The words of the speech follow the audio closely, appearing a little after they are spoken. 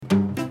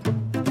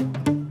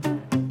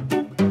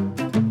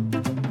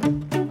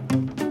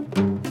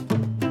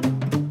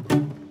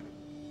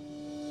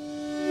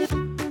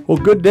Well,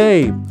 good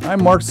day.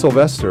 I'm Mark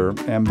Sylvester,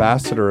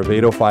 ambassador of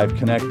 805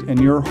 Connect, and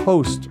your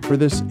host for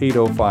this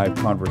 805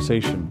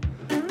 conversation,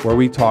 where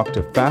we talk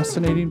to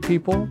fascinating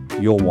people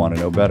you'll want to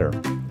know better.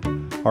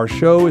 Our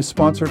show is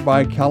sponsored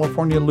by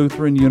California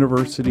Lutheran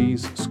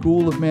University's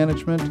School of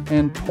Management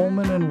and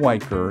Tolman &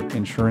 Weicker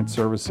Insurance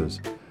Services.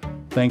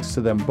 Thanks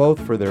to them both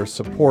for their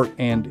support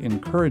and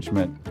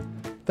encouragement.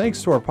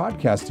 Thanks to our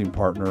podcasting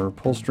partner,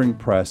 Pullstring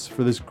Press,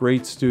 for this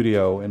great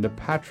studio, and to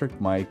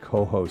Patrick, my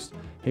co-host.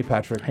 Hey,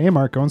 Patrick. Hey,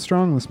 Mark. Going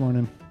strong this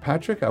morning.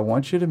 Patrick, I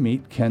want you to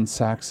meet Ken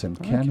Saxon.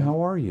 Ken,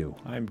 how are you?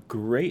 I'm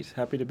great.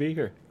 Happy to be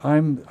here.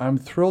 I'm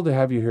thrilled to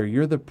have you here.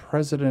 You're the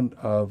president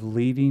of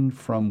Leading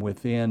from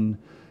Within.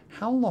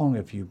 How long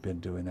have you been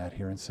doing that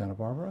here in Santa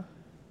Barbara?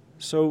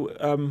 So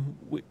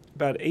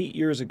about 8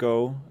 years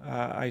ago,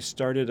 I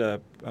started a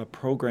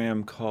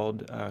program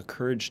called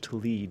Courage to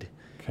Lead.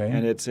 Okay.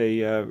 And it's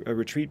a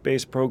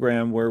retreat-based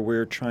program where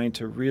we're trying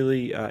to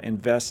really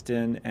invest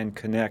in and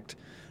connect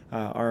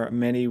our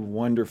many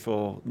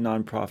wonderful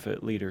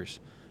nonprofit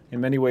leaders.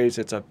 In many ways,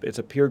 it's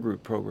a peer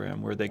group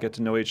program where they get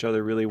to know each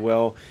other really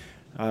well.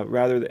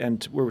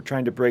 And we're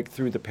trying to break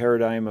through the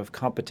paradigm of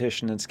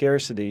competition and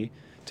scarcity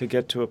to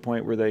get to a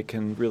point where they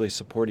can really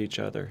support each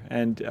other.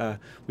 And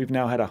we've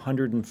now had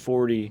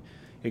 140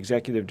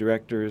 executive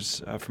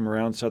directors from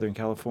around Southern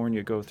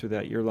California go through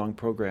that year-long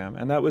program.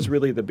 And that was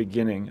really the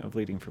beginning of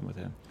Leading from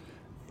Within.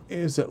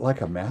 Is it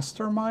like a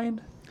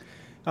mastermind?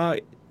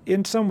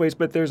 In some ways,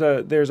 but there's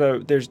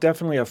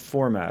definitely a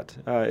format.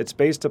 It's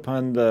based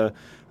upon the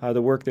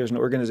work. There's an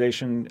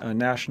organization, a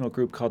national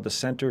group called the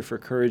Center for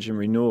Courage and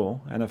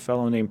Renewal, and a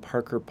fellow named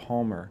Parker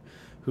Palmer,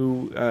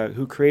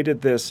 who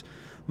created this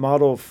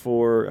model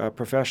for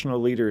professional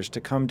leaders to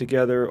come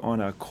together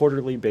on a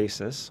quarterly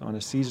basis, on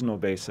a seasonal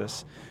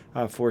basis,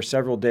 for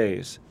several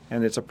days.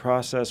 And it's a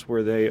process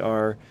where they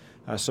are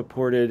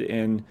supported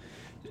in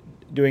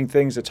doing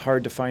things it's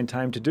hard to find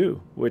time to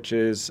do, which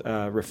is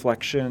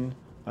reflection,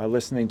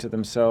 listening to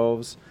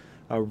themselves,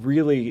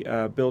 really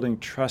building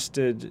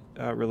trusted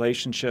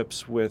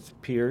relationships with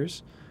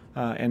peers,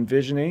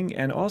 envisioning,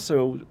 and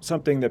also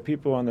something that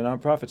people in the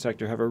nonprofit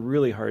sector have a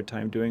really hard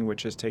time doing,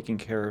 which is taking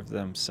care of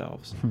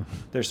themselves.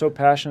 They're so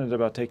passionate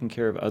about taking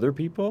care of other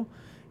people,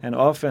 and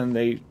often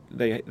they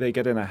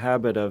get in a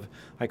habit of,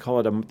 I call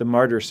it the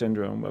martyr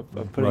syndrome,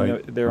 of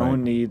putting their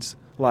own needs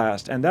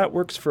last. And that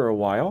works for a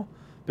while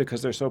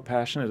because they're so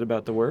passionate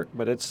about the work,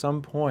 but at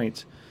some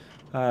point,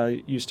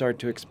 you start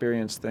to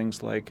experience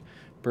things like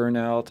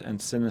burnout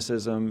and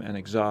cynicism and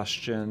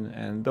exhaustion,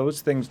 and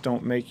those things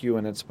don't make you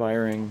an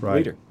inspiring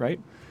leader, right?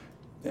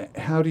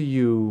 How do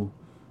you,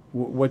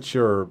 what's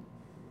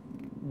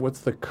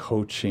the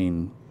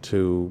coaching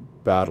to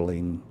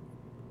battling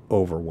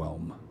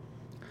overwhelm?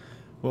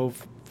 Well,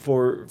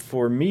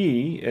 for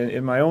me,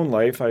 in my own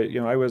life,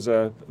 I was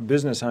a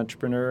business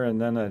entrepreneur, and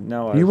then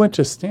You went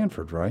to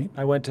Stanford, right?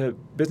 I went to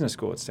business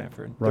school at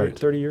Stanford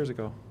 30 years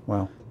ago.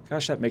 Wow.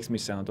 Gosh, that makes me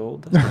sound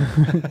old.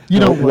 You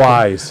don't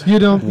wise. You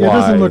don't. Wise. It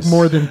doesn't look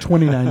more than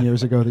 29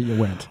 years ago that you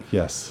went.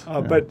 Yes.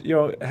 But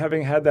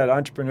having had that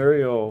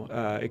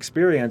entrepreneurial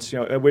experience,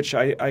 which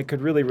I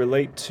could really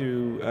relate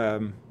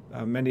to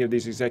many of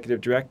these executive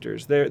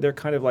directors. They're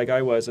kind of like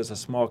I was as a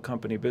small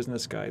company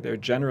business guy. They're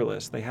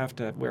generalists. They have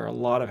to wear a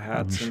lot of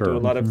hats and do a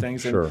lot of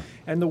things.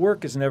 And the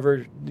work is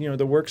never.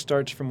 The work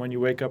starts from when you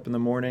wake up in the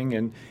morning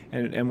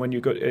and when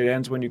you go. It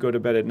ends when you go to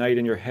bed at night,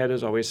 and your head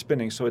is always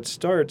spinning. So it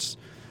starts.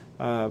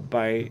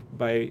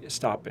 By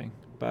stopping,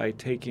 by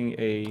taking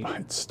a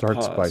It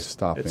starts pause. by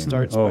stopping. It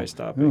starts by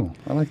stopping. Ooh,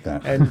 I like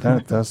that. And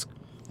that's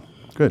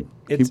good.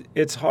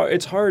 It's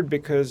hard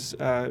because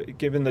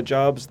given the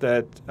jobs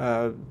that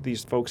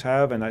these folks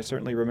have, and I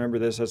certainly remember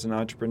this as an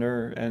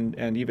entrepreneur,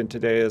 and even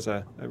today as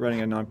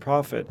running a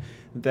nonprofit,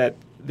 that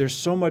there's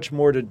so much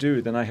more to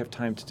do than I have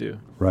time to do.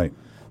 Right.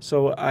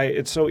 So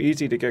it's so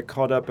easy to get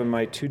caught up in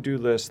my to-do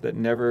list that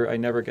I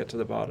never get to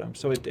the bottom.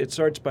 So it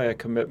starts by a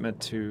commitment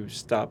to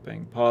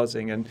stopping,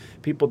 pausing, and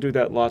people do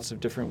that lots of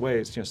different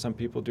ways. Some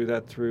people do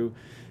that through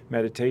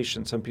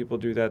meditation. Some people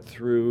do that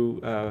through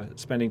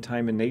spending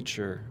time in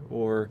nature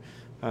or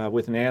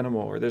with an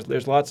animal. Or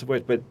there's lots of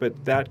ways,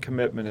 but that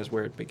commitment is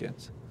where it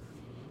begins.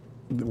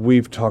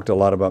 We've talked a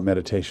lot about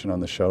meditation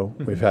on the show.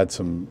 Mm-hmm. We've had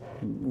some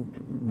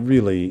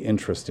really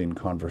interesting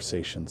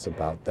conversations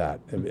about that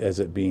as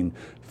it being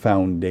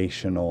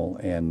foundational.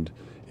 And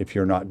if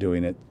you're not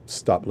doing it,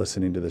 stop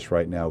listening to this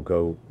right now.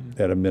 Go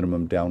at a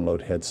minimum,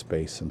 download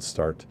Headspace and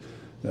start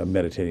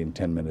meditating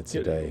 10 minutes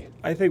a day.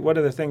 I think one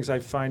of the things I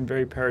find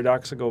very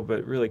paradoxical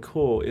but really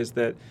cool is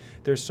that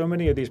there's so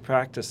many of these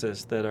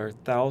practices that are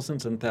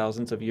thousands and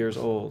thousands of years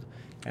old.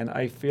 And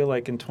I feel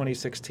like in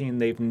 2016,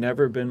 they've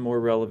never been more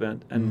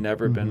relevant and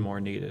never been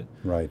more needed.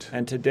 Right.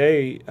 And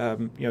today,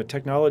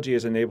 technology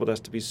has enabled us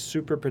to be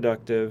super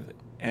productive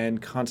and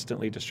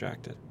constantly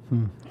distracted.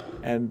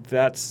 And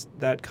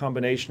that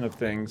combination of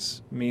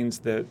things means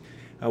that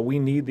we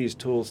need these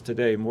tools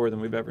today more than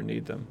we've ever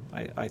needed them,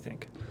 I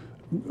think.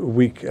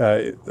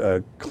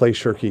 Clay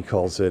Shirky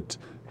calls it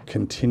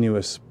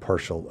continuous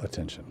partial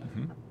attention.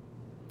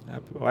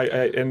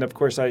 And of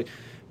course,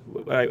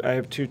 I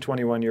have two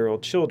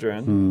 21-year-old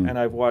children, and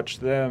I've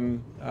watched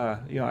them.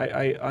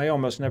 I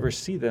almost never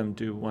see them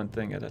do one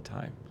thing at a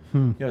time.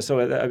 So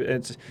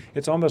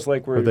it's almost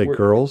like Are they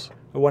girls?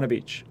 One of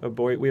each. A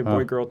boy. We have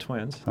boy-girl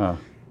twins.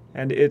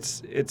 And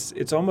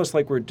it's almost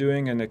like we're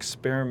doing an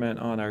experiment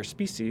on our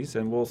species,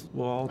 and we'll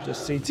all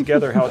just see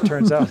together how it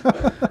turns out.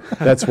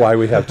 That's why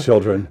we have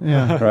children,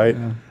 right?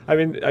 Yeah. I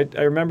mean,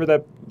 I remember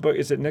that book.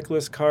 Is it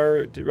Nicholas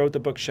Carr wrote the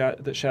book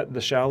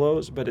The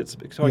Shallows? But it's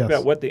talking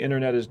about what the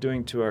internet is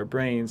doing to our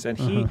brains,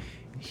 and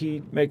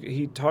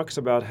he talks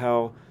about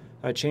how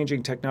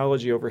changing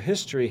technology over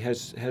history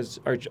has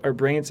our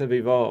brains have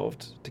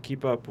evolved to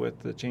keep up with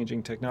the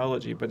changing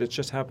technology, but it's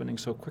just happening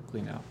so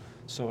quickly now.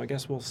 So I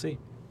guess we'll see.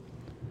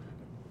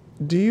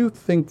 Do you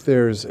think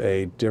there's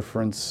a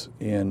difference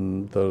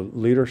in the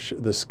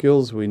leadership, the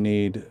skills we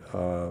need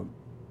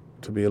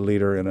to be a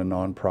leader in a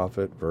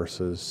nonprofit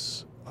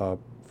versus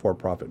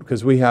for-profit?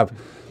 Because we have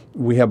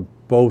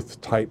both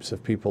types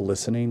of people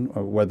listening,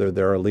 whether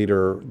they're a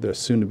leader, they're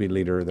soon-to-be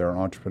leader, they're an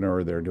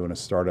entrepreneur, they're doing a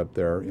startup,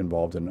 they're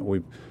involved in.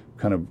 We've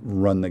kind of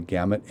run the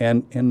gamut.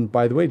 And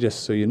by the way,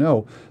 just so you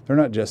know, they're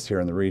not just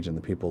here in the region.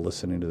 The people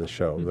listening to the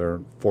show,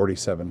 they're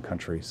 47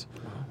 countries.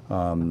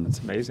 That's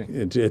amazing.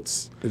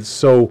 It's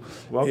so.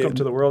 Welcome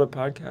to the world of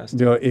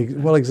podcasting.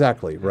 Well,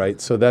 exactly,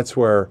 right. So that's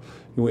where,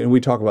 and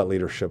we talk about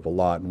leadership a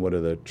lot, and what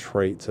are the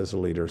traits as a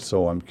leader.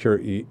 So I'm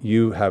curious.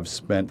 You have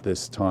spent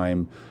this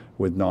time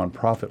with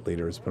nonprofit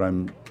leaders, but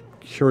I'm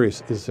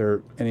curious: is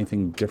there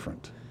anything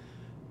different?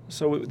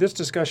 So this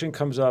discussion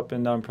comes up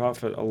in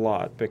nonprofit a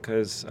lot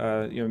because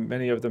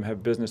many of them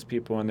have business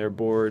people on their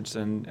boards,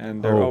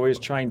 and they're always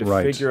trying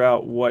to figure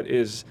out what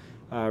is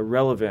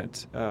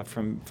relevant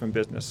from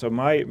business. So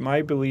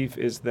my belief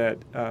is that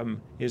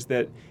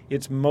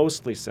it's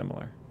mostly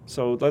similar.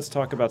 So let's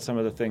talk about some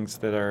of the things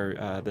that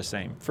are the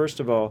same.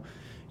 First of all,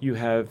 you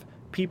have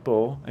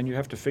people, and you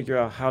have to figure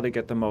out how to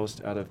get the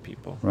most out of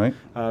people. Right.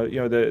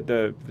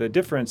 The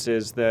difference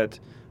is that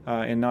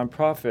in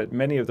nonprofit,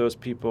 many of those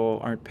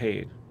people aren't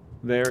paid.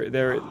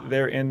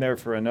 They're in there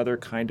for another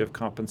kind of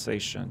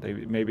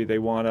compensation. Maybe they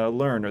want to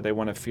learn, or they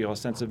want to feel a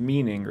sense of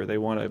meaning, or they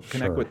want to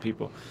connect with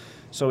people.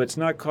 So it's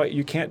not quite.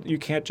 You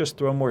can't just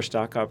throw more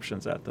stock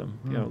options at them,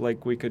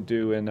 like we could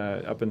do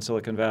up in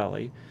Silicon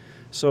Valley.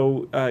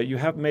 So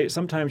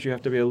sometimes you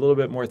have to be a little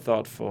bit more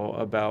thoughtful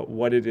about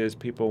what it is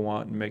people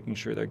want and making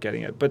sure they're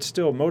getting it. But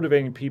still,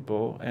 motivating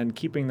people and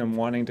keeping them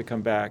wanting to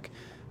come back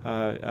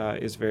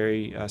is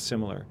very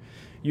similar.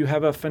 You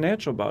have a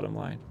financial bottom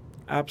line,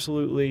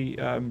 absolutely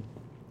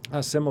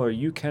similar.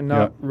 You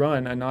cannot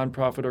run a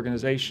nonprofit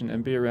organization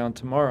and be around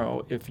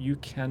tomorrow if you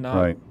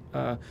cannot.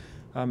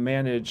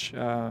 Manage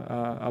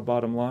a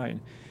bottom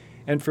line.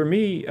 And for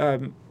me,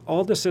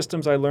 all the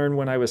systems I learned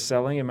when I was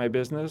selling in my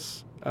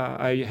business,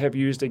 I have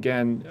used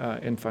again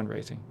in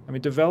fundraising. I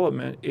mean,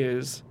 development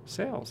is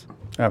sales.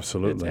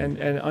 Absolutely.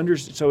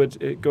 So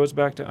it goes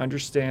back to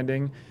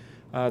understanding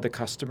the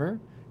customer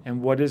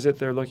and what is it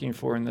they're looking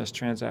for in this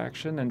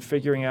transaction, and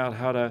figuring out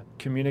how to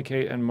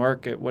communicate and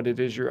market what it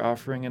is you're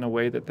offering in a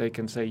way that they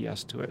can say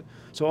yes to it.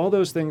 So all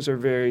those things are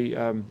very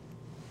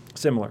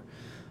similar.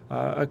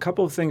 A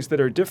couple of things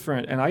that are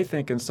different, and I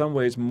think in some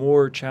ways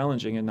more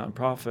challenging in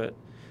nonprofit,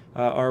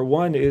 are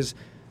one is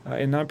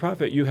in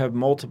nonprofit you have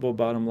multiple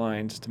bottom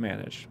lines to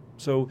manage.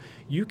 So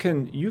you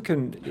can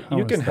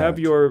have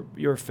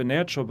your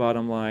financial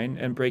bottom line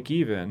and break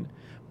even,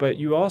 but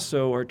you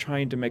also are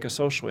trying to make a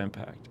social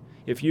impact.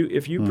 If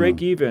you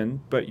break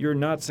even, but you're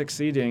not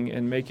succeeding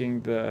in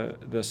making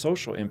the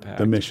social impact,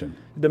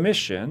 the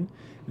mission,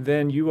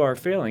 then you are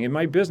failing. In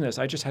my business,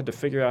 I just had to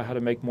figure out how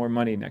to make more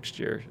money next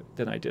year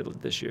than I did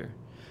this year.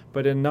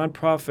 But in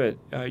nonprofit,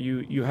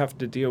 you have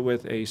to deal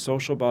with a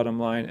social bottom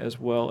line as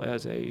well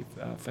as a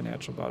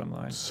financial bottom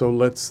line. So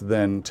let's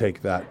then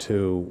take that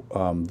to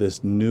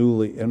this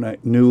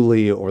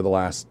newly over the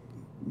last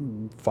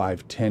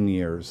 5-10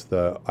 years,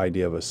 the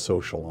idea of a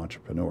social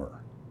entrepreneur.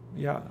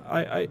 Yeah,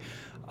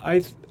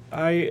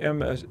 I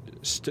am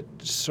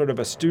sort of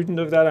a student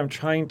of that. I'm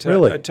trying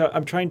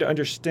to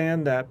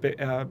understand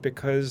that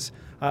because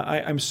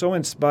I'm so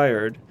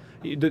inspired.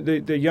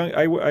 The young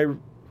I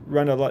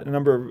run a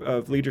number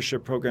of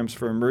leadership programs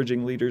for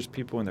emerging leaders,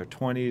 people in their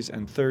 20s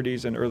and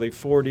 30s and early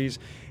 40s.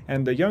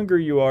 And the younger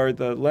you are,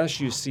 the less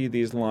you see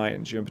these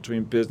lines,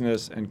 between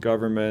business and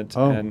government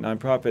and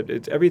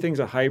nonprofit. Everything's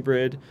a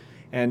hybrid,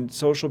 and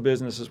social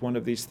business is one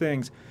of these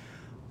things.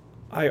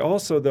 I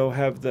also, though,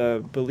 have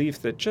the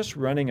belief that just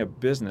running a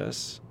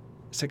business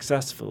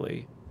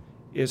successfully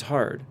is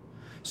hard.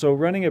 So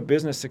running a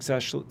business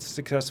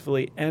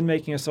successfully and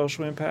making a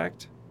social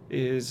impact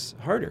is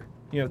harder.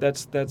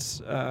 There's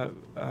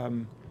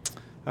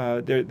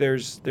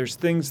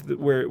things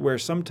where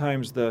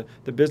sometimes the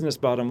business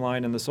bottom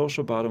line and the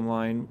social bottom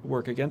line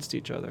work against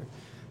each other,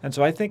 and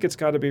so I think it's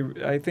got to be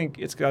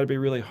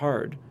really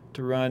hard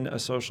to run a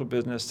social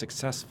business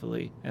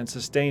successfully and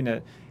sustain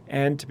it,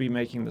 and to be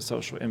making the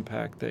social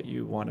impact that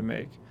you want to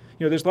make.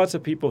 There's lots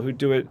of people who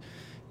do it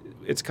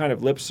it's kind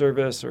of lip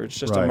service or it's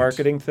just a Right.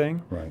 marketing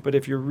thing. Right. But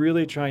if you're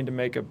really trying to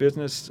make have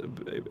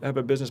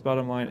a business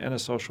bottom line and a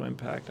social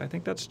impact, I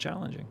think that's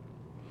challenging.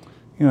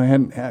 I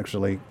hadn't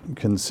actually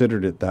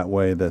considered it that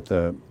way,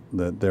 that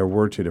there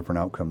were two different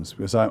outcomes,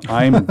 because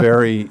I'm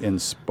very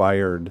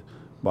inspired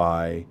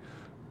by,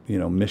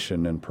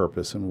 mission and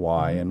purpose and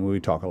why, and we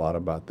talk a lot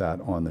about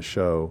that on the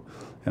show,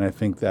 and I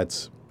think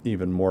that's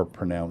even more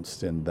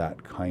pronounced in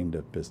that kind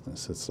of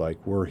business. It's like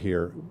we're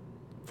here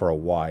for a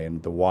why,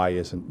 and the why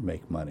isn't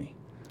make money.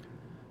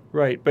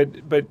 Right,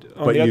 but But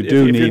you if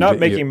do you're need not to-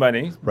 making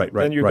money, Right,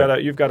 then you've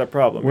right. got a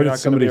problem. What You're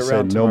did not going to be somebody say?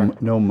 around tomorrow.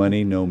 No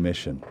money, no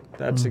mission.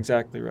 That's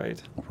exactly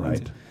right.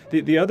 Right.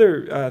 The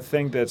other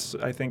thing that's,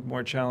 I think,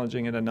 more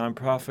challenging in a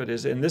nonprofit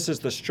is, and this is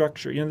the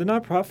structure. The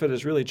nonprofit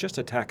is really just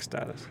a tax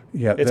status.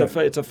 Yeah, It's a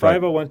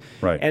 501,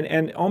 right.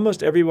 and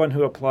almost everyone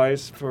who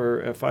applies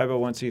for a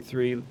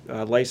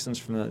 501c3 license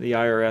from the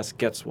IRS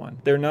gets one.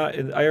 The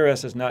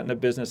IRS is not in the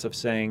business of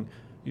saying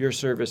your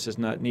service is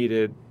not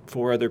needed,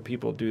 for other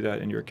people do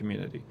that in your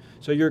community.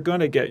 So you're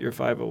going to get your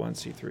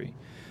 501c3.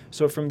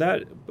 So from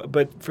that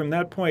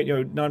point,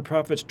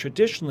 nonprofits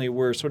traditionally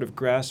were sort of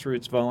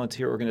grassroots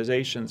volunteer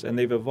organizations, and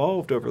they've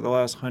evolved over the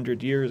last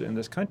 100 years in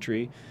this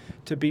country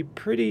to be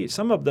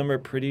some of them are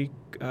pretty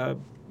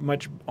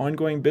much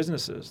ongoing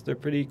businesses. They're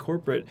pretty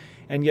corporate,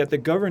 and yet the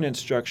governance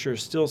structure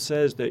still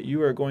says that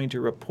you are going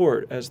to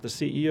report as the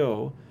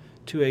CEO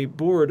to a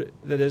board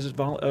that is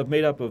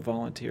made up of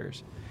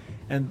volunteers.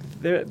 And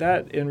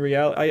that in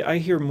reality, I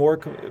hear more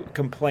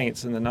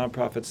complaints in the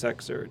nonprofit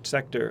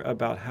sector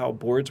about how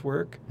boards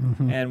work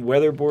and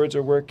whether boards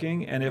are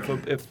working, and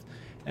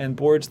and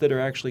boards that are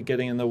actually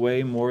getting in the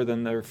way more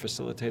than they're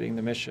facilitating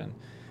the mission.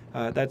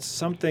 That's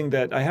something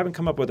that I haven't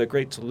come up with a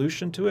great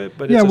solution to it,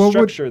 but it's a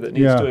structure that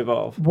needs to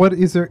evolve. What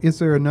is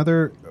there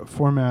another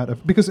format of,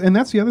 and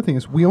that's the other thing,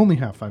 is we only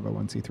have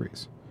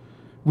 501c3s.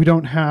 We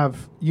don't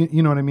have,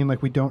 you know what I mean?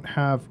 Like, we don't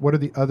have, what are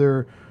the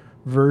other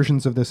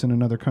versions of this in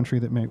another country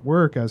that may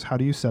work, as how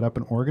do you set up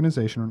an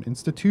organization or an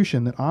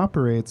institution that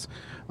operates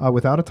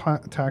without a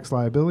tax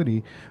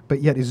liability,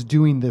 but yet is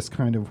doing this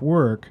kind of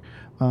work?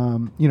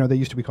 They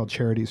used to be called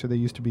charities, or they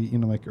used to be,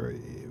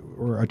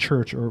 or a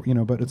church, or,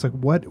 but it's like,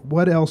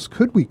 what else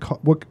could we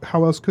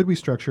how else could we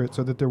structure it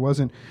so that there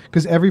wasn't,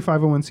 because every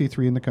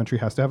 501c3 in the country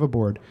has to have a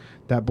board.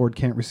 That board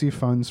can't receive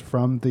funds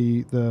from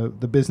the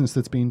business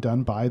that's being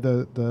done by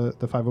the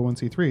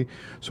 501c3.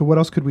 So what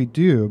else could we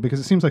do? Because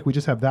it seems like we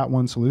just have that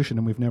one solution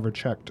and we've never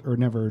checked or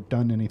never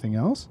done anything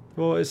else.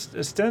 Well,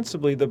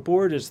 ostensibly, the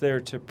board is there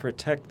to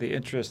protect the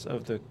interests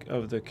of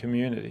the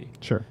community.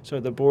 Sure. So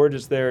the board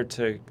is there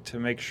to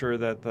make sure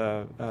that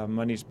the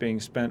money's being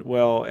spent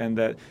well, and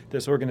that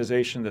this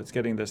organization that's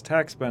getting this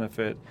tax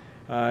benefit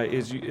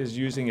is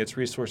using its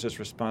resources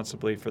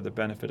responsibly for the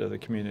benefit of the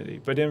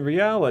community. But in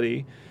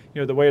reality,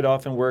 the way it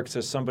often works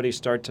is somebody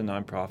starts a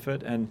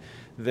nonprofit and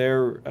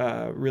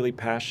they're really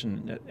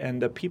passionate,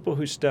 and the people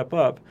who step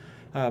up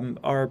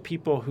are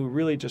people who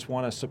really just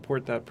want to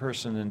support that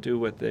person and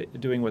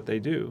doing what they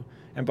do.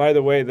 And by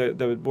the way,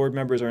 the board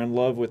members are in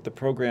love with the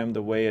program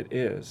the way it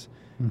is.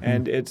 Mm-hmm.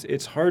 And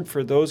it's hard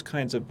for those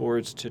kinds of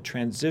boards to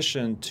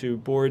transition to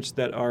boards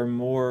that are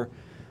more,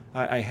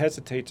 I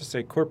hesitate to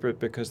say corporate,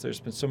 because there's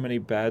been so many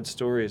bad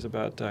stories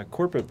about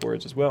corporate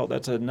boards as well.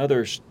 That's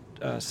another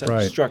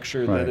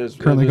structure that is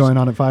currently going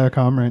on at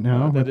Viacom right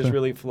now. That is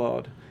really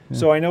flawed. Yeah.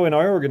 So I know in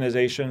our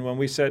organization, when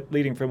we set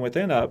Leading from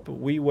Within up,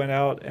 we went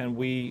out and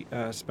we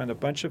spent a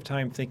bunch of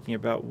time thinking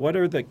about what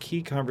are the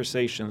key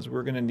conversations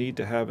we're going to need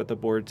to have at the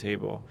board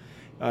table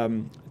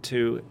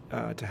to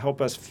help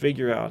us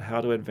figure out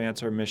how to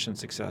advance our mission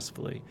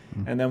successfully.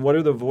 Mm-hmm. And then what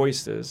are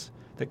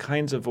the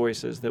kinds of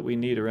voices that we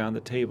need around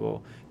the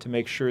table to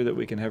make sure that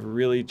we can have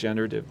really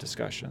generative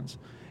discussions.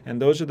 And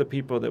those are the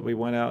people that we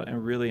went out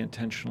and really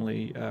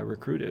intentionally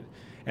recruited.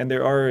 And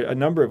there are a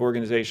number of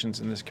organizations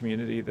in this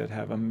community that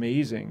have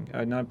amazing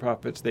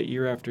nonprofits that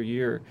year after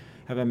year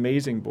have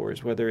amazing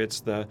boards, whether it's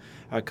the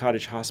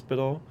Cottage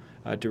Hospital,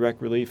 Direct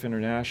Relief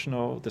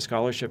International, the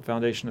Scholarship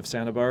Foundation of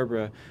Santa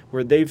Barbara,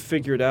 where they've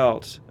figured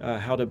out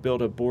how to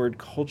build a board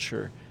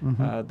culture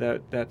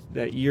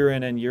that year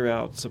in and year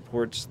out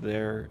supports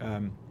their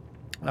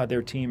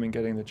team in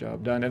getting the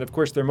job done. And of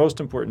course, their most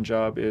important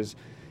job is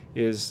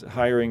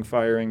hiring,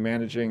 firing,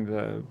 managing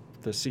the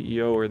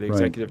CEO or the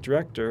executive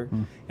director,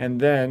 and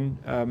then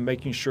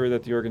making sure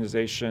that the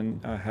organization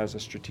has a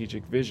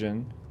strategic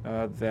vision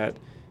that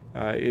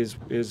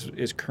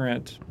is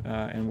current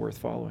and worth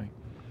following.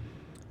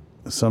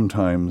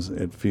 Sometimes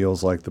it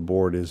feels like the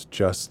board is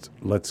just,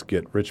 let's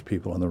get rich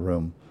people in the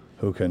room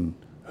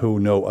who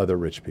know other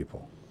rich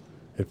people.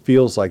 It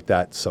feels like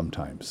that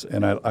sometimes.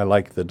 And I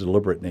like the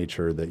deliberate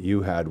nature that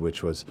you had,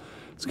 which was,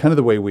 it's kind of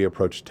the way we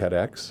approach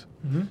TEDx,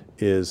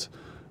 is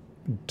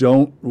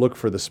don't look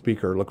for the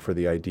speaker, look for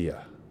the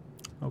idea.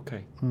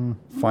 Okay.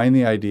 Find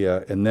the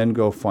idea and then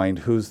go find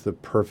who's the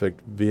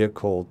perfect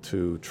vehicle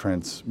to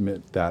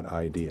transmit that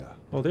idea.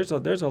 Well, there's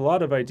a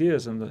lot of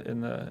ideas in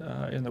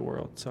the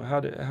world. So how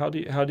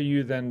do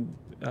you then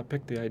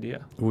pick the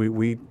idea?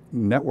 We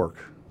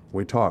network.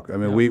 We talk. I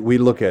mean, we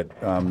look at,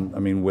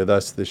 with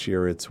us this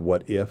year, it's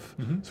what if.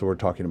 So we're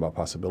talking about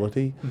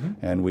possibility.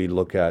 And we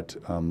look at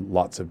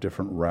lots of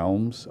different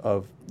realms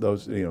of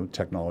those,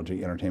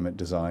 technology, entertainment,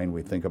 design.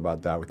 We think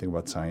about that. We think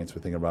about science.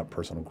 We think about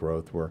personal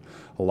growth. We're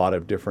a lot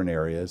of different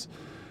areas.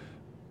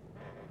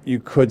 You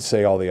could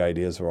say all the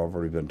ideas have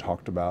already been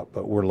talked about,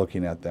 but we're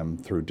looking at them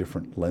through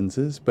different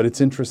lenses. But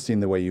it's interesting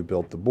the way you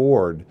built the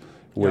board,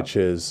 which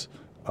is,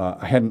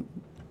 I hadn't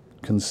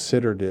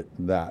considered it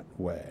that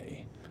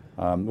way.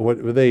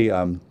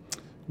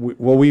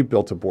 We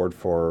built a board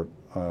for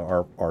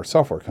our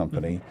software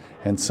company,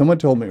 and someone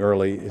told me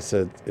early, it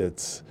said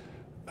it's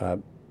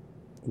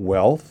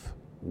wealth,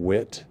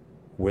 wit,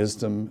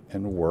 wisdom,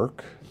 and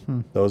work.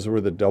 Those were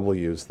the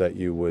W's that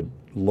you would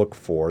look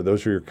for.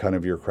 Those are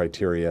your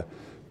criteria.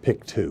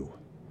 Pick two.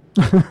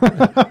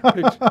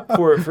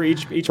 for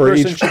each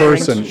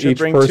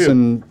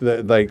person,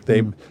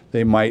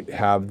 they might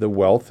have the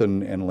wealth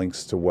and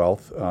links to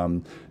wealth.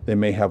 They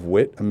may have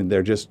wit.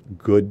 They're just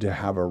good to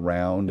have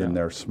around, and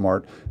they're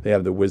smart. They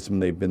have the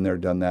wisdom. They've been there,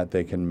 done that.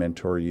 They can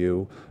mentor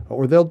you,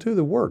 or they'll do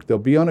the work. They'll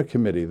be on a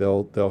committee.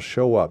 They'll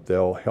show up.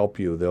 They'll help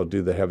you. They'll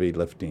do the heavy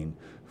lifting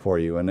for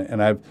you.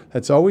 And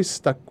that's always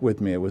stuck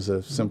with me. It was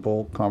a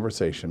simple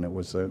conversation. It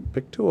was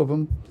pick two of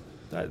them.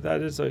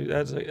 That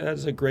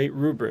is a great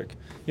rubric.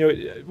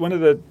 One of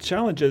the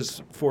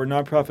challenges for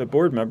nonprofit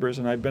board members,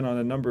 and I've been on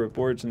a number of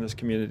boards in this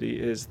community,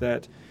 is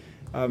that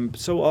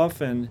so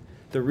often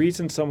the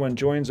reason someone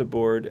joins a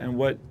board and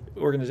what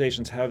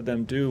organizations have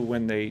them do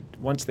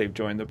once they've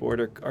joined the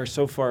board are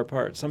so far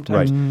apart.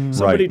 Sometimes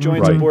somebody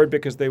joins a board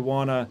because they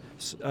want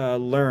to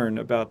learn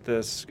about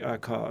this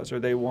cause, or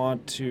they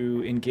want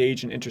to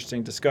engage in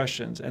interesting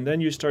discussions, and then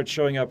you start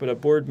showing up at a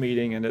board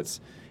meeting and it's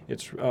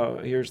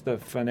here's the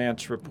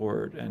finance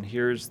report, and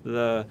here's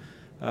the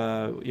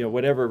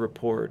whatever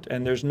report,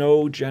 and there's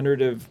no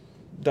generative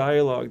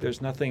dialogue.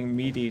 There's nothing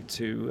meaty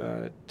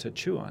to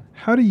chew on.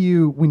 How do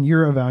you, when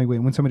you're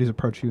evaluating, when somebody's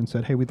approached you and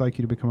said, "Hey, we'd like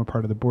you to become a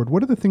part of the board,"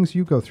 what are the things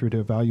you go through to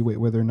evaluate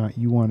whether or not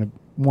you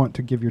want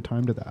to give your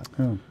time to that?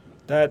 Yeah.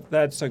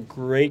 That's a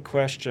great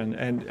question,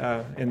 and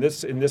in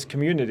this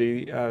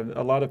community,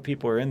 a lot of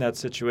people are in that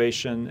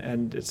situation,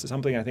 and it's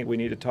something I think we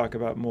need to talk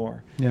about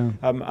more. Yeah.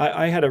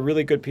 I had a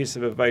really good piece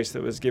of advice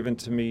that was given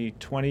to me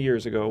 20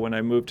 years ago when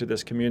I moved to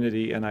this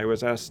community, and I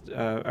was asked.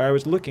 I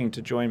was looking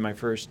to join my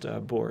first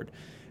board,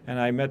 and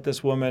I met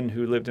this woman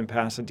who lived in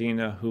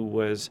Pasadena who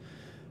was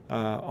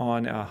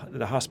on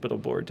the hospital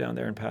board down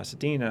there in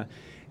Pasadena,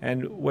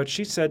 and what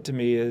she said to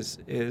me is.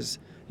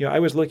 I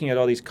was looking at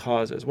all these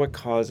causes. What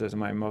causes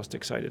am I most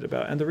excited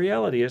about? And the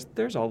reality is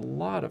there's a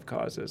lot of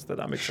causes that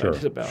I'm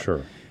excited about.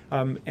 Sure.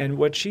 And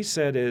what she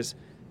said is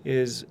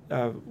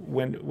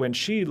when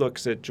she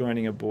looks at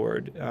joining a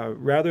board,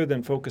 rather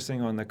than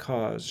focusing on the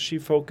cause, she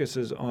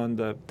focuses on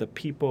the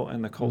people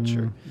and the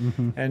culture.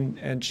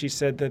 And she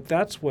said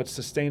that's what's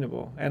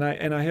sustainable. And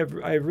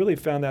I really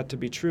found that to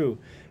be true.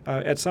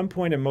 At some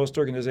point in most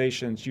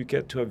organizations, you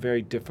get to a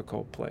very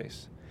difficult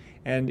place.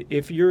 And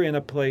if you're in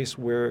a place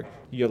where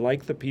you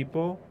like the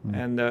people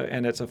and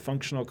it's a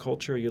functional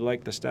culture, you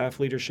like the staff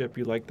leadership,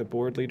 you like the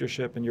board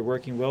leadership, and you're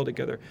working well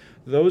together,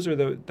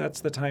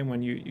 that's the time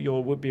when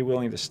you'll be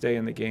willing to stay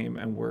in the game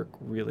and work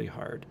really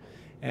hard.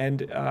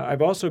 And I've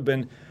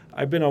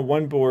been on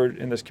one board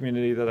in this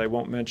community that I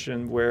won't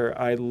mention where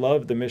I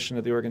love the mission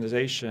of the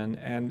organization,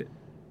 and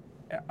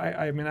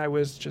I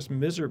was just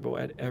miserable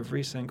at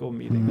every single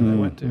meeting that I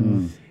went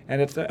to.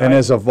 And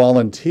as a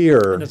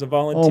volunteer,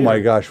 oh my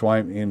gosh, why?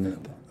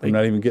 I'm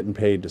not even getting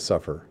paid to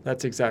suffer.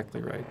 That's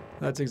exactly right.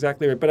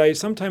 But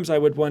sometimes I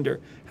would wonder,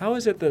 how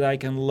is it that I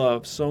can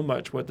love so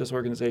much what this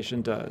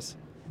organization does,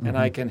 and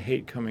I can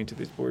hate coming to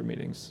these board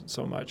meetings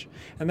so much?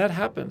 And that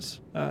happens.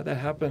 That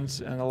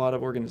happens in a lot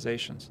of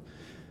organizations.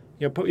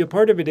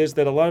 Part of it is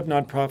that a lot of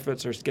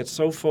nonprofits get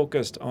so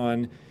focused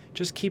on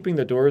just keeping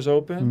the doors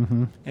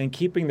open and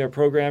keeping their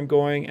program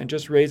going and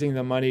just raising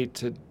the money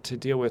to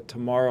deal with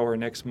tomorrow or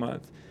next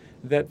month,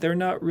 that they're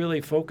not really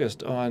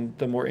focused on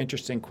the more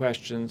interesting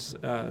questions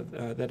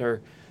that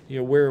are,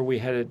 where are we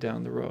headed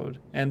down the road?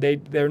 And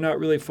they're not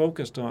really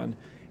focused on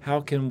how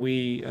can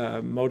we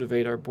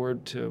motivate our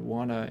board to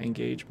want to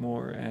engage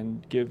more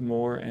and give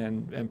more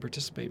and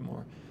participate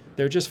more.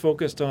 They're just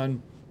focused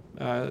on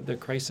the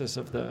crisis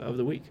of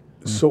the week.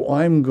 So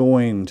I'm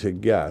going to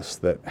guess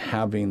that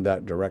having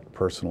that direct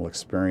personal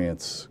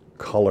experience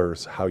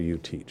colors how you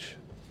teach.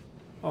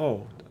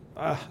 Oh,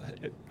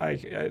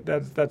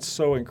 that's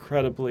so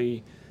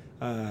incredibly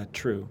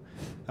true.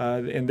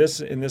 In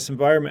this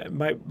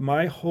environment,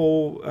 my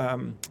whole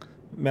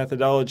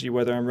methodology,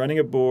 whether I'm running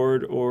a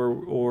board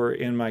or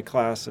in my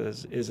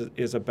classes,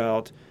 is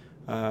about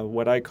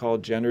what I call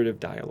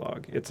generative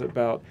dialogue. It's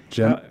about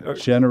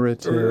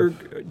generative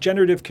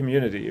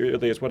community,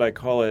 really, is what I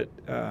call it.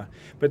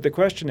 But the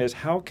question is,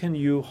 how can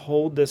you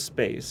hold this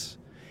space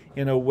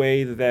in a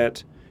way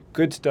that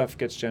good stuff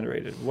gets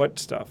generated? What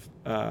stuff?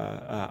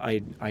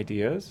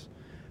 Ideas,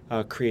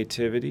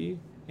 creativity,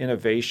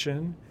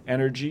 innovation,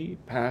 energy,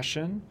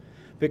 passion.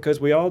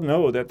 because we all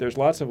know that there's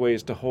lots of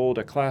ways to hold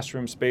a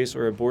classroom space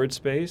or a board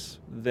space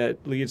that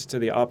leads to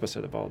the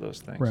opposite of all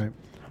those things. Right.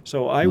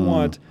 So I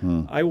want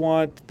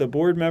the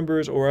board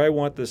members, or I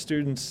want the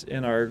students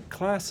in our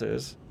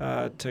classes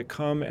to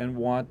come and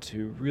want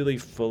to really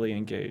fully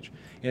engage.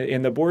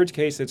 In the board's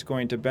case, it's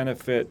going to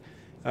benefit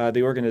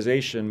the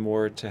organization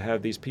more to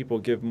have these people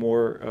give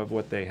more of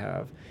what they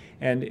have.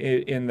 And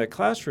in the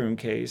classroom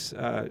case,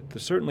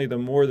 certainly the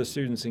more the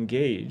students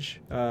engage,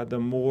 the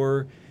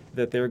more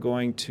that they're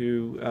going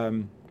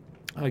to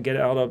get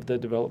out of the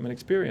development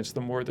experience, the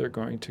more they're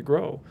going to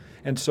grow.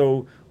 And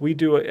so we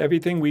do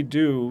everything we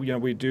do.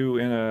 We do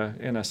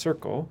in a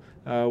circle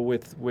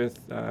with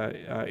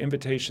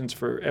invitations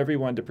for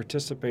everyone to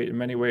participate in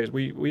many ways.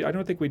 I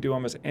don't think we do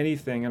almost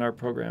anything in our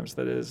programs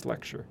that is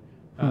lecture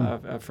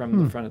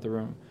from the front of the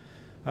room.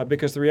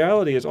 Because the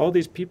reality is all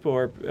these people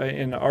are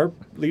in our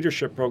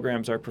leadership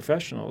programs are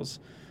professionals.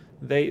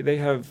 They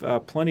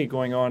have plenty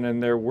going on in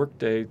their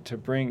workday to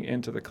bring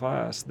into the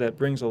class that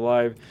brings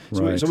alive.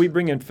 So we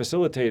bring in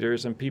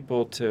facilitators and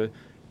people to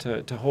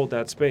hold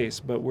that space,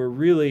 but we're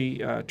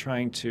really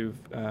trying to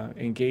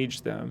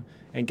engage them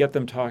and get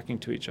them talking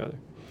to each other.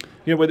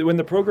 When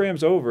the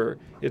program's over,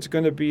 it's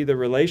going to be the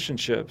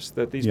relationships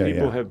that these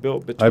people have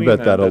built between them. I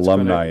bet that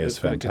alumni is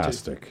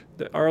fantastic.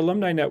 Our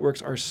alumni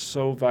networks are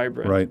so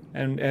vibrant. Right.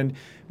 And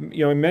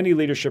in many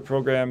leadership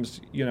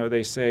programs,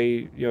 they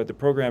say, the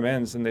program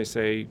ends and they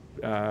say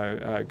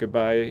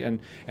goodbye.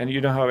 And you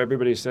know how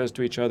everybody says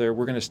to each other,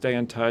 we're going to stay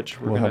in touch.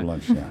 We'll have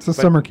lunch, yeah. It's a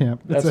summer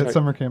camp. It's a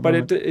summer camp.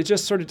 But it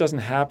just sort of doesn't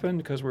happen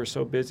because we're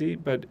so busy.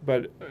 But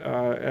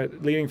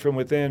at Leading from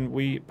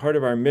Within, part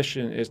of our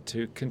mission is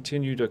to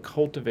continue to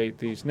cultivate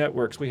these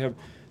networks. We have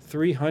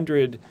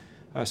 300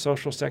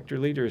 social sector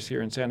leaders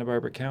here in Santa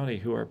Barbara County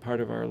who are part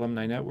of our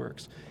alumni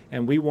networks.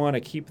 And we want to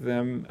keep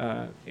them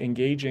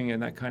engaging in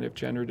that kind of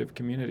generative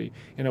community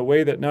in a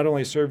way that not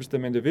only serves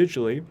them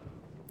individually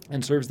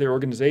and serves their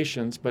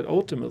organizations, but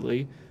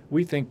ultimately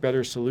we think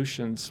better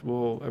solutions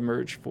will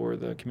emerge for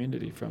the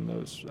community from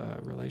those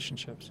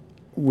relationships.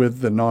 With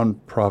the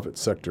nonprofit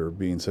sector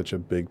being such a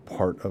big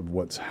part of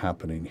what's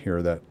happening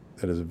here, that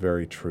is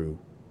very true.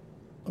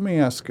 Let me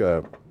ask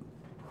a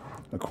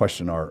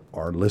question our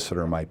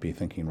listener might be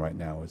thinking right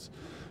now is,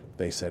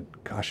 they said,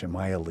 gosh, am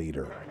I a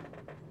leader?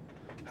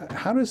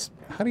 How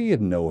do you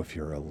know if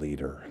you're a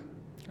leader?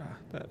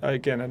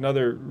 Again,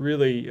 another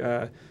really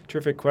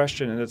terrific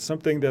question, and it's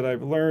something that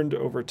I've learned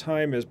over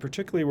time, is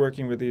particularly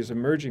working with these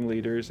emerging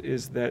leaders,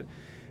 is that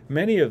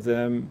many of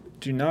them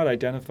do not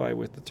identify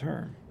with the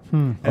term.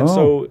 And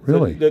so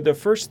really? the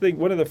first thing,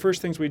 one of the first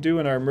things we do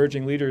in our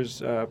emerging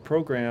leaders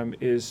program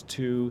is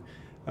to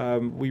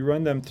we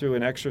run them through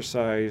an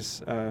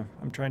exercise.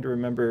 I'm trying to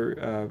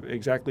remember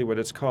exactly what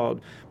it's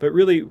called, but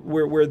really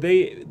where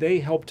they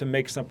help to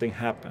make something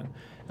happen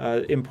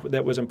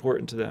that was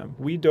important to them.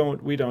 We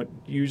don't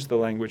use the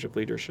language of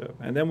leadership,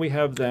 and then we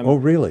have them. Oh,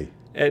 really?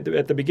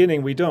 At the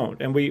beginning, we don't,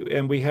 and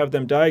we have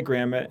them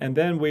diagram it, and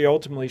then we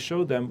ultimately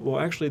show them. Well,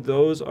 actually,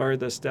 those are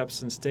the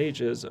steps and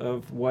stages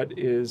of what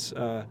is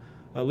a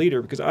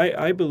leader, because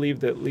I believe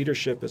that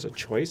leadership is a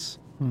choice.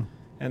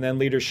 And then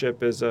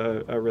leadership is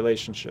a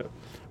relationship.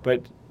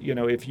 But,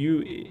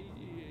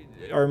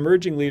 if our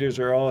emerging leaders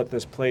are all at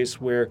this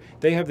place where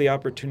they have the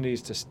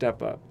opportunities to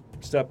step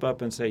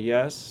up and say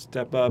yes,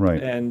 step up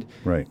and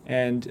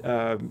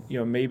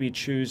maybe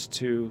choose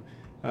to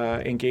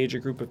engage a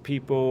group of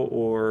people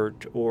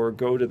or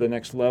go to the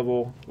next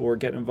level or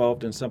get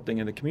involved in something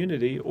in the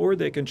community, or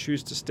they can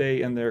choose to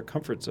stay in their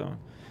comfort zone.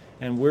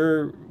 And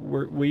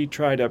we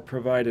try to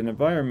provide an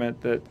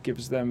environment that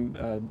gives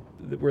them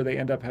where they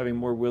end up having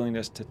more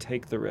willingness to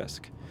take the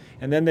risk.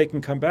 And then they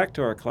can come back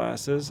to our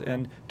classes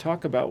and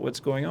talk about what's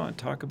going on,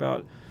 talk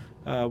about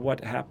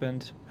what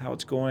happened, how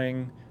it's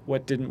going,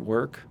 what didn't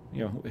work,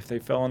 if they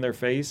fell on their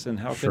face, and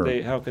how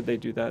could they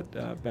do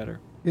that better.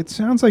 It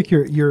sounds like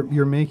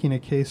you're making a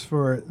case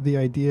for the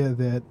idea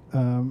that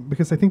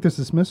because I think there's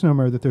this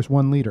misnomer that there's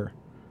one leader.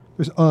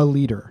 There's a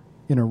leader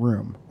in a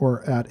room,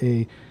 or at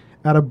a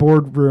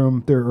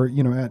boardroom,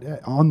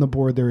 on the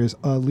board there is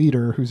a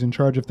leader who's in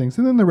charge of things,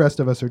 and then the rest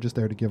of us are just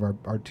there to give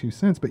our 2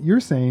 cents. But you're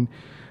saying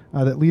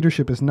that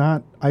leadership is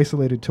not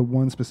isolated to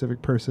one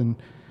specific person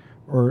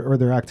or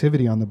their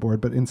activity on the board,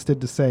 but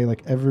instead to say,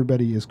 like,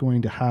 everybody is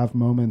going to have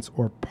moments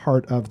or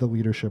part of the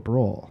leadership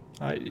role.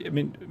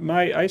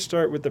 I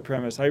start with the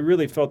premise. I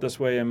really felt this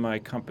way in my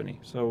company.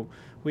 So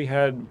we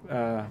had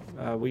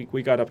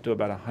we got up to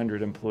about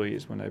 100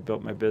 employees when I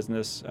built my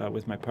business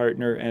with my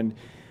partner, and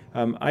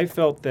I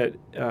felt that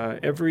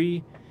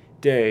every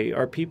day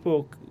our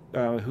people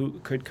who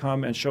could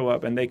come and show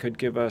up, and they could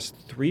give us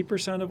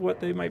 3% of what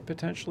they might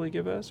potentially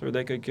give us, or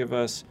they could give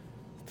us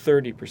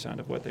 30%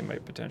 of what they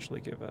might potentially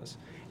give us.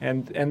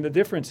 And the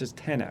difference is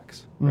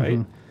 10x, right?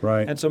 Mm-hmm.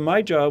 Right. And so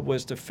my job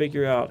was to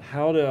figure out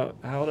how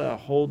to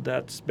hold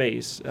that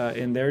space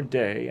in their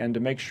day, and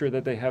to make sure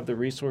that they have the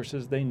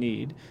resources they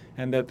need,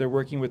 and that they're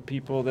working with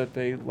people that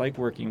they like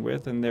working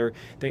with, and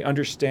they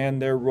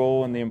understand their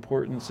role and the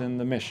importance in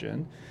the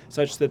mission,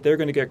 such that they're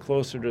going to get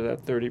closer to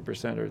that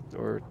 30%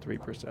 or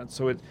 3%.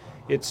 So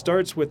it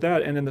starts with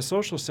that, and in the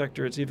social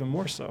sector, it's even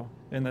more so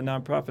in the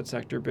nonprofit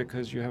sector,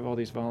 because you have all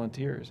these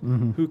volunteers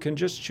who can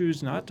just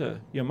choose not to.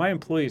 My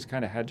employees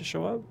kind of had to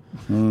show up,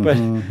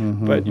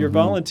 but your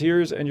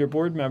volunteers and your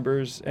board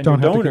members and your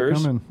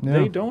donors,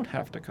 they don't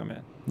have to come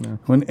in. Yeah.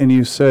 And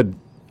you said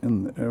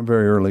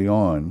very early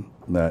on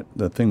that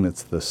the thing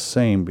that's the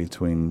same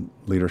between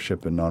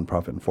leadership and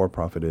nonprofit and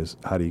for-profit is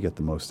how do you get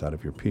the most out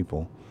of your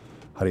people?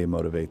 How do you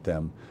motivate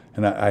them?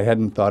 And I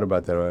hadn't thought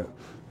about that.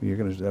 You're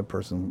going to that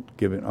person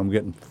I'm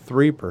getting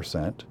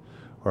 3%,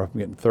 or I'm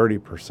getting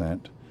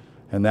 30%,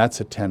 and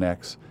that's a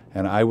 10x.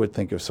 And I would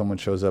think if someone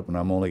shows up and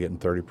I'm only getting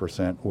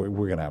 30%, we're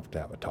going to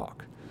have a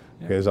talk,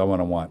 because I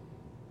want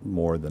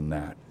more than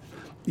that.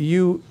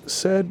 You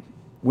said,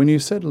 when you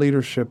said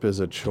leadership is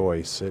a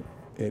choice,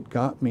 it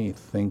got me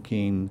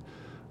thinking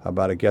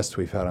about a guest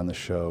we've had on the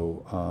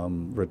show,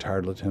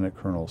 retired Lieutenant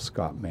Colonel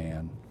Scott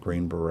Mann,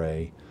 Green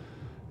Beret.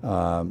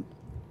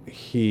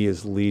 He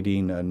is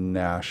leading a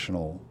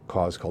national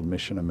cause called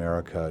Mission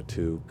America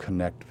to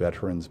connect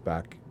veterans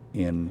back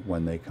in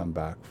when they come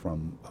back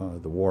from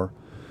the war,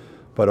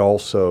 but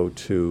also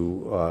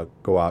to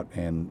go out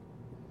and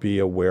be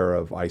aware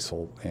of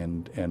ISIL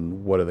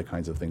and what are the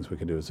kinds of things we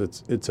can do. So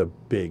it's a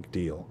big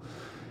deal.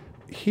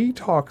 He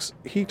talks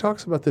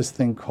about this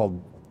thing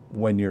called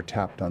when you're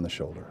tapped on the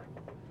shoulder.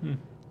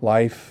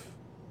 Life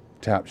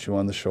taps you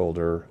on the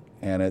shoulder,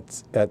 and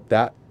it's at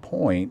that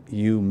point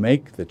you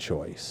make the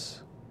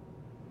choice.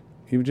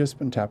 You've just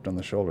been tapped on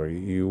the shoulder.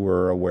 You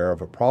were aware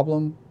of a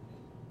problem,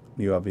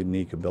 you have a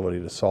unique ability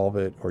to solve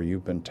it, or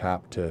you've been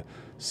tapped to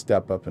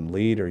step up and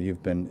lead, or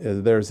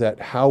there's that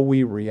how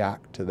we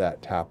react to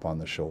that tap on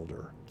the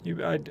shoulder.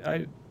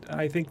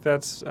 I think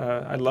that's,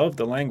 I love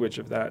the language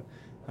of that.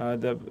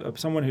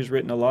 Someone who's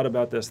written a lot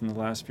about this in the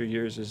last few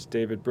years is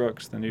David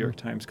Brooks, the New York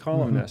Times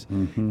columnist.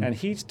 And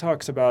he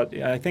talks about,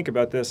 I think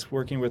about this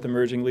working with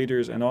emerging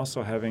leaders and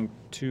also having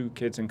 2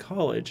 kids in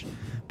college,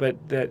 but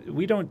that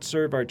we don't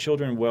serve our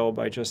children well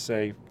by just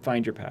say,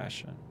 find your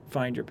passion,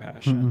 find your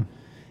passion.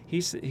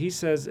 He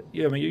says,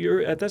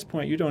 you're at this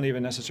point, you don't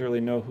even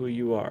necessarily know who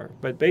you are.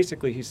 But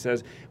basically, he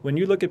says, when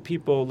you look at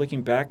people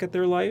looking back at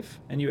their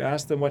life and you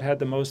ask them what had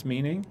the most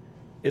meaning,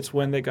 it's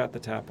when they got the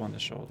tap on the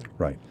shoulder.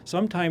 Right.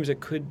 Sometimes it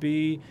could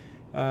be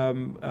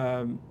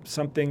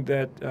something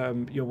that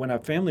when a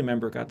family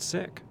member got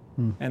sick,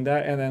 and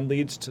then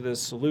leads to this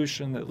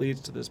solution that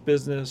leads to this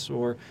business,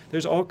 or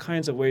there's all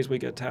kinds of ways we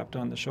get tapped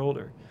on the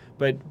shoulder.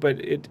 But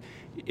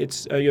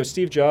it's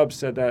Steve Jobs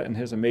said that in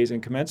his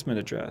amazing commencement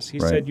address. He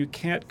said you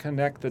can't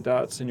connect the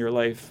dots in your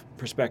life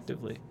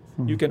prospectively.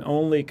 You can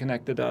only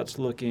connect the dots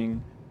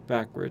looking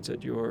backwards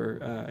at your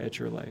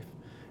life.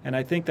 And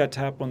I think that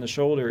tap on the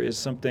shoulder is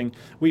something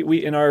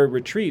we in our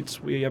retreats,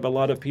 we have a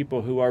lot of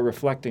people who are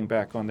reflecting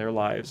back on their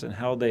lives and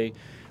how they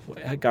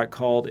got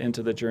called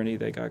into the journey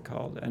they got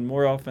called. And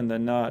more often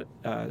than not,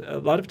 a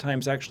lot of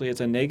times actually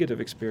it's a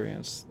negative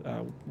experience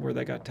where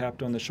they got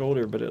tapped on the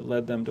shoulder, but it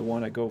led them to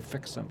want to go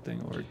fix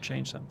something or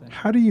change something.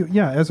 How do you,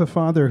 as a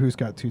father who's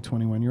got 2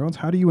 21-year-olds,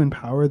 how do you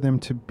empower them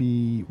to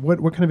be,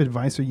 what kind of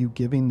advice are you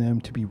giving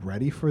them to be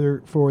ready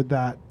for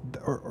that,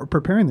 or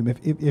preparing them?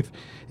 If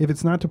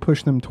it's not to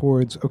push them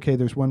towards, okay,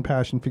 there's one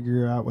passion,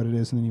 figure out what it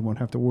is, and then you won't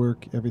have to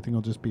work, everything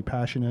will just be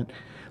passionate.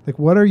 Like,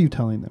 what are you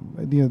telling them?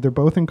 They're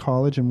both in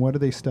college, and what are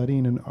they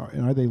studying, and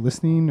are they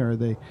listening, or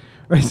do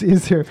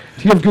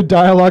you have good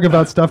dialogue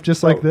about stuff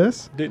just like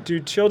this? Do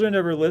children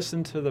ever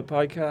listen to the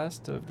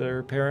podcast of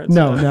their parents?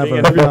 No,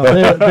 never.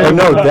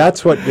 No,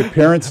 that's what the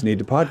parents need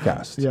to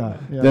podcast. Yeah.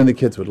 Then the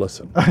kids would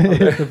listen.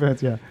 The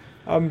parents, yeah.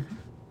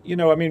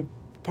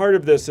 Part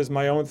of this is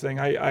my own thing.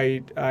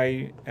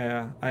 I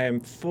am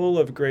full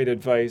of great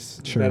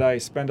advice that I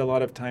spend a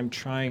lot of time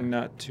trying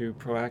not to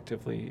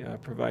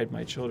proactively provide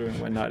my children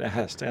when not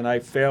asked, and I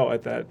fail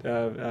at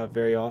that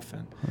very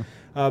often.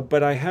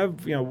 But I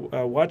have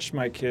watched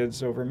my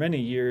kids over many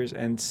years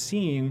and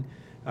seen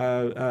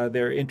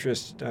their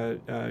interest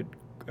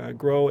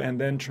grow,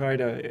 and then try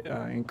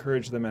to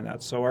encourage them in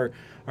that. So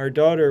our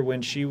daughter,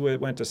 when she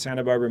went to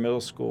Santa Barbara Middle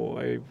School,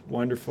 a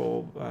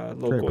wonderful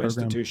local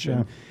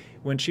institution.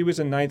 When she was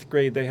in 9th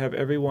grade, they have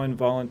everyone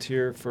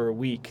volunteer for a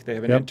week. They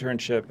have an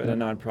internship at a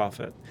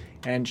nonprofit.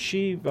 And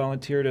she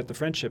volunteered at the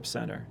Friendship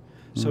Center.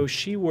 So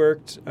she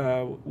worked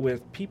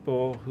with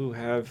people who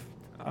have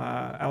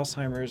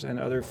Alzheimer's and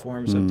other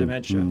forms of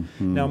dementia.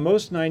 Now,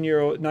 most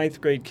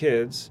 9th grade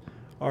kids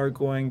are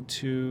going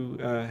to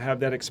have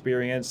that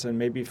experience and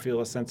maybe feel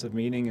a sense of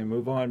meaning and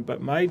move on.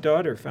 But my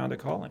daughter found a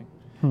calling.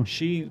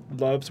 She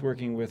loves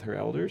working with her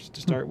elders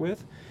to start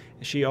with.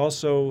 She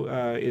also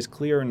is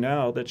clear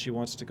now that she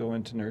wants to go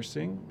into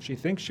nursing. She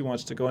thinks she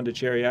wants to go into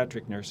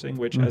geriatric nursing,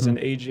 which as an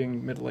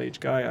aging,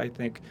 middle-aged guy, I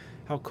think,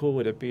 how cool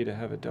would it be to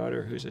have a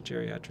daughter who's a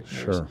geriatric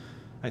nurse?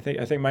 I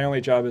think my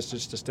only job is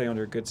just to stay on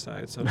her good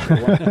side. So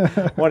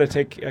they want to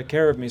take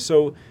care of me.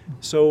 So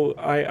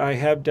I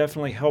have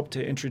definitely helped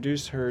to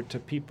introduce her to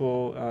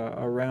people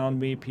around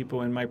me,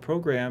 people in my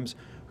programs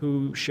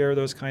who share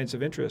those kinds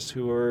of interests,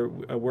 who are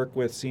work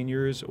with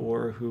seniors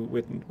or who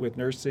with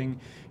nursing.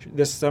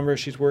 This summer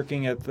she's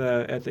working at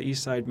the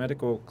East Side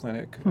Medical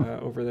Clinic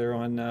over there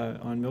on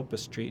Milpa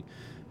Street.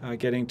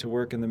 Getting to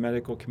work in the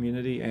medical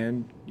community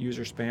and use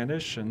her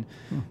Spanish, and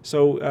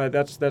so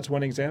that's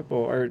one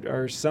example.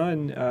 Our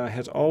son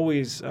has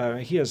always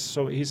he's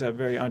a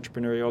very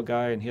entrepreneurial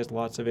guy, and he has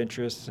lots of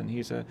interests, and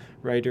he's a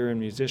writer and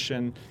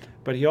musician,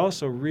 but he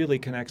also really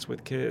connects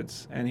with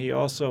kids, and he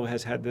also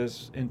has had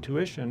this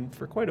intuition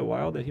for quite a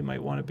while that he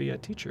might want to be a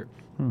teacher.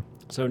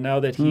 So now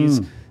that he's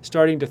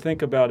starting to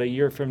think about a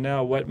year from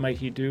now, what might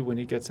he do when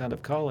he gets out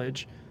of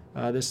college?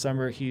 This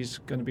summer, he's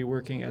going to be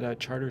working at a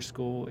charter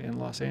school in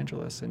Los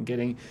Angeles and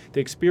getting the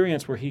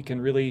experience where he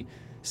can really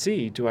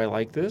see, do I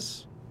like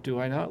this? Do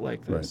I not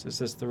like this? Right. Is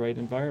this the right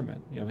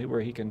environment?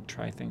 Where he can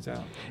try things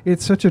out.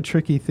 It's such a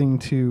tricky thing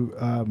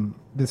to,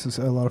 this is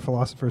a lot of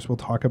philosophers will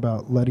talk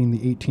about letting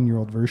the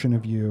 18-year-old version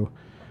of you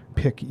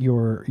pick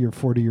your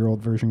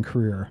 40-year-old version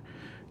career.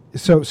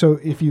 So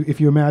if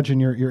you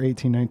imagine your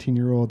 18,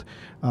 19-year-old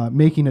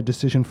making a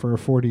decision for a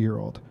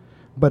 40-year-old,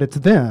 but it's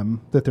them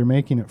that they're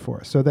making it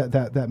for. So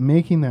that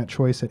making that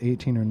choice at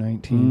 18 or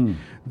 19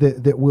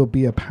 that will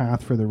be a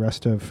path for the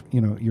rest of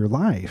your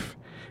life.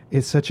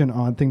 It's such an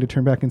odd thing to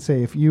turn back and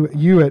say. If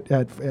you at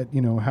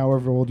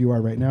however old you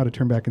are right now, to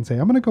turn back and say,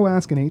 I'm going to go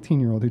ask an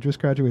 18-year-old who just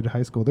graduated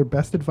high school their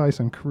best advice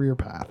on career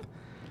path.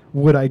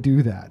 Would I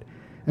do that?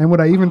 And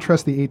would I even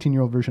trust the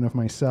 18-year-old version of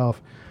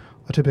myself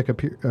to pick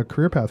a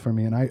career path for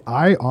me? And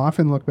I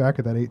often look back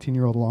at that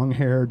 18-year-old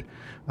long-haired,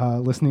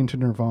 listening to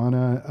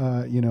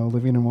Nirvana,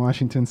 living in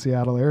Washington,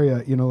 Seattle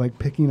area, like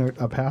picking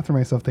a path for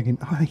myself, thinking,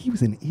 oh, he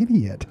was an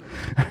idiot.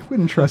 I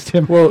wouldn't trust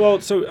him.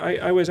 Well, so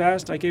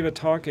I gave a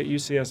talk at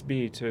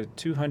UCSB to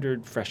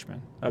 200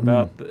 freshmen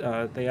about,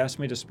 they asked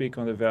me to speak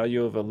on the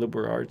value of a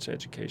liberal arts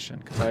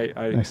education, because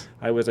Nice.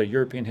 I was a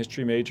European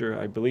history major.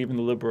 I believe in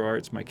the liberal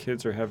arts. My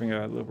kids are having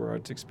a liberal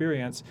arts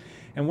experience.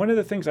 And one of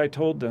the things I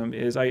told them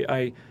is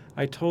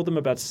I told them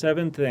about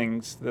 7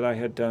 things that I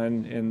had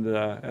done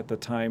at the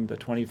time, the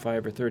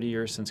 25 or 30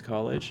 years since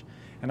college.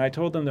 And I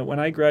told them that when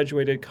I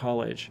graduated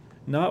college,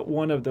 not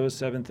one of those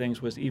 7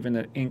 things was even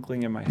an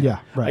inkling in my head. Yeah,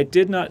 right. I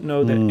did not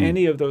know that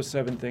any of those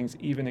 7 things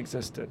even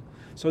existed.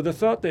 So the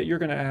thought that you're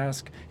going to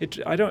ask,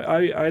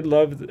 I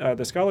love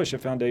the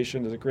Scholarship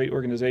Foundation is a great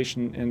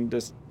organization in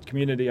this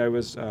community. I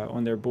was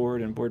on their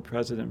board and board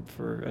president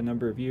for a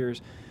number of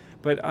years.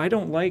 But I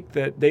don't like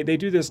that they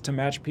do this to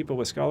match people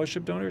with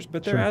scholarship donors,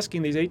 but they're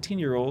asking these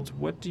 18-year-olds,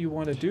 what do you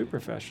want to do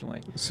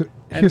professionally? So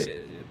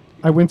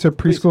I went to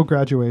preschool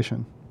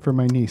graduation for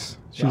my niece.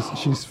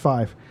 She's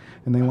 5.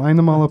 And they line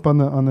them all up on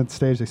the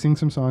stage. They sing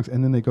some songs,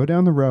 and then they go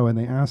down the row and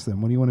they ask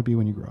them, what do you want to be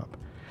when you grow up?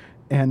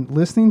 And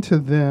listening to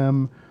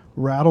them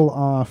rattle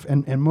off,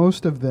 and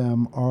most of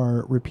them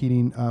are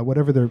repeating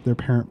whatever their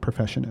parent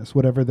profession is,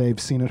 whatever they've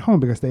seen at home,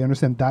 because they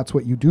understand that's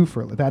what you do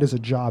that is a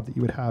job that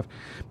you would have,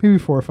 maybe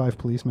 4 or 5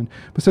 policemen.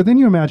 But so then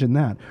you imagine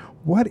that.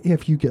 What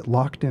if you get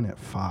locked in at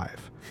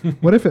 5?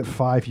 What if at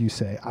 5 you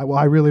say,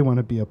 I really want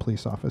to be a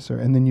police officer,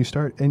 and then you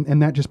start,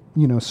 and that just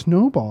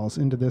snowballs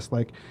into this,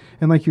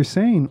 and like you're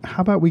saying,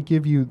 how about we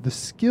give you the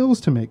skills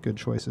to make good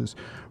choices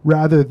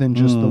rather than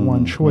just the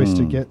one choice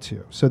to get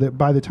to, so that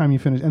by the time you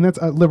finish, and that's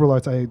liberal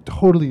arts, I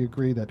totally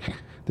agree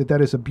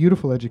that is a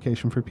beautiful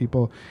education for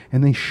people,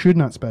 and they should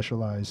not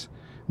specialize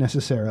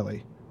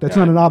necessarily. That's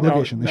not an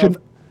obligation. They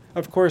shouldn't.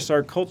 Of course,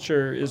 our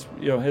culture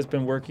has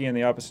been working in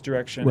the opposite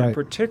direction, right. And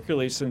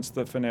particularly since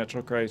the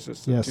financial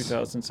crisis of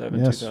 2007,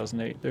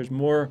 2008. There's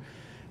more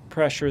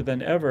pressure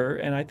than ever,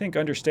 and I think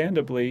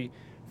understandably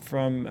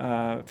from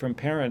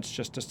parents,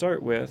 just to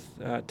start with,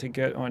 to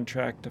get on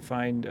track to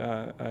find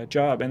a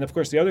job. And of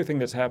course, the other thing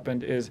that's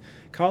happened is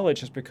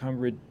college has become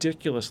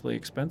ridiculously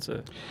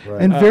expensive.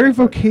 Right. And very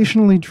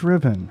vocationally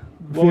driven.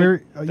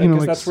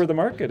 Because that's where the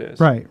market is.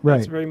 Right.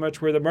 That's very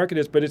much where the market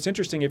is. But it's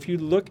interesting, if you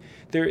look,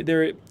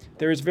 there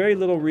is very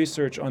little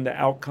research on the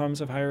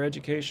outcomes of higher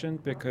education,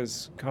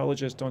 because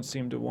colleges don't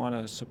seem to want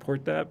to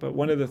support that. But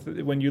one of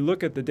when you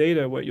look at the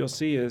data, what you'll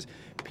see is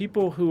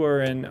people who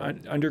are in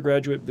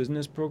undergraduate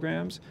business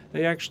programs,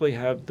 they actually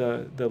have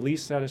the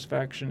least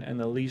satisfaction and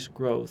the least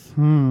growth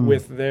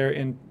with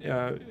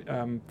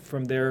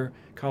from their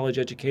college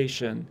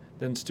education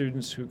than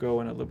students who go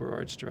in a liberal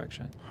arts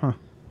direction.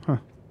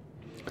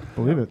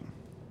 Believe it.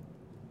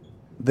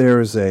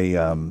 There's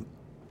the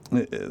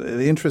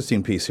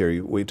interesting piece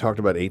here. We talked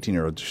about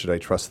 18-year-olds. Should I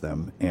trust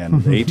them?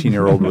 And the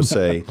 18-year-old will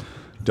say,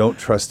 don't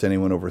trust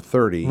anyone over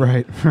 30.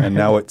 Right. And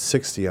now at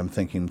 60, I'm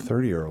thinking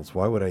 30-year-olds.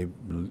 Why would I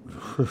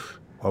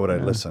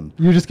listen?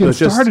 You're just getting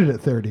started at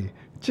 30.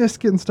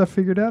 Just getting stuff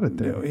figured out at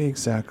 30.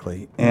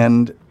 Exactly.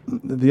 And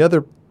the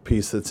other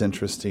piece that's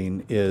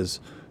interesting is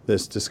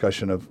this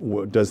discussion of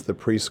does the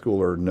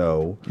preschooler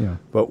know? Yeah.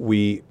 But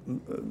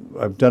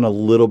I've done a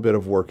little bit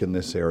of work in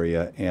this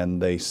area,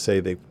 and they say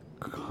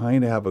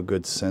kind of have a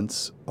good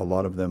sense, a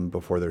lot of them,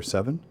 before they're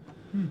 7.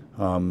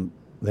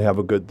 They have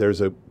a good,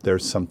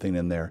 there's something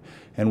in there.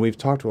 And we've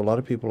talked to a lot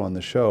of people on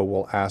the show.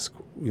 We'll ask,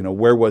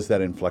 where was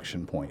that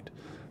inflection point?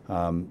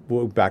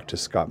 We'll go back to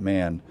Scott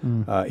Mann.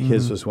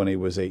 His was when he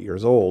was 8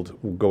 years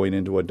old, going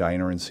into a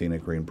diner and seeing a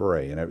Green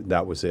Beret. And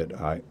that was it.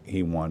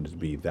 He wanted to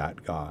be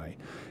that guy.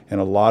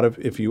 And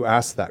if you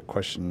ask that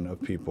question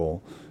of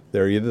people,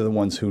 they're either the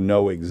ones who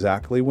know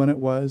exactly when it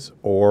was,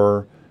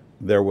 or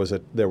there was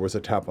a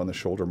tap on the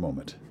shoulder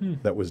moment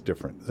that was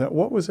different.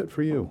 What was it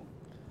for you?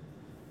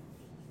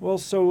 Well,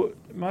 so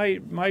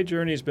my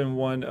journey's been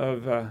one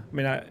of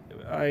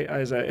I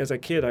as a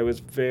kid I was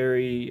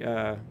very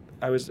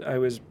I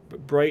was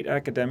bright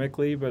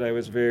academically, but I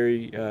was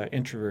very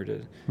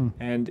introverted,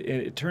 and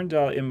it turned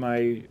out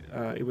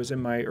it was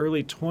in my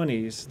early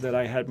 20s that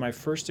I had my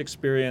first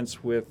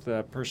experience with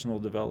personal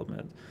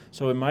development.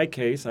 So in my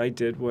case, I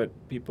did what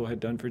people had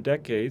done for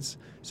decades.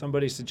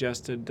 Somebody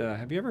suggested,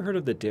 have you ever heard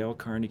of the Dale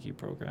Carnegie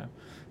program?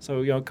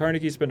 So,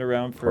 Carnegie's been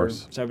around for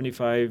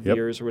 75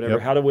 years or whatever,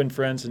 how to win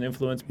friends and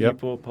influence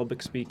people,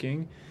 public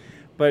speaking.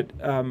 But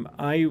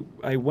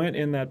I went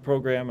in that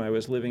program. I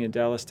was living in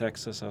Dallas,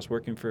 Texas. I was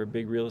working for a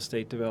big real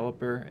estate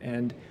developer.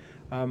 And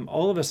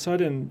all of a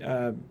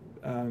sudden,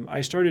 I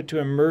started to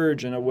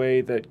emerge in a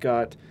way that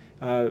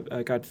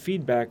I got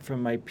feedback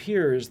from my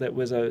peers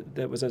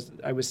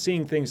I was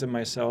seeing things in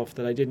myself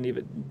that I didn't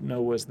even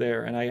know was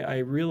there. And I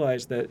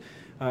realized that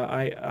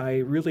I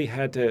really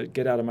had to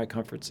get out of my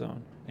comfort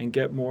zone and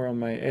get more on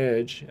my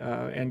edge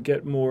and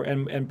get more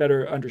and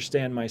better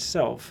understand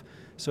myself,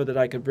 so that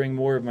I could bring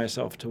more of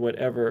myself to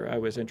whatever I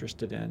was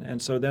interested in.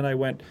 And so then I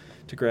went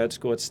to grad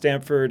school at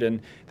Stanford, and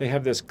they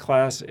have this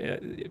class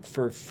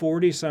for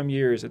 40-some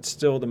years. It's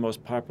still the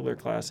most popular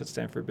class at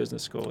Stanford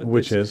Business School.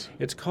 Which is?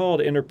 It's called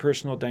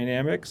Interpersonal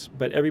Dynamics,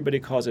 but everybody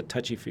calls it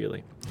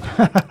touchy-feely.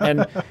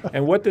 and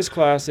what this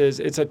class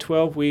is, it's a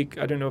 12-week,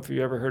 I don't know if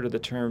you ever heard of the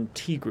term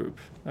T group.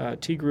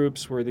 T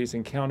groups were these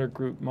encounter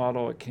group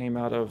model. It came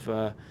out of,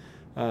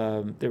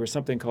 there was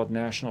something called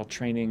National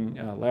Training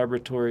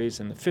Laboratories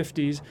in the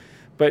 50s.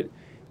 But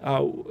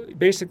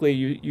basically,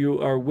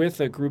 you are with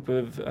a group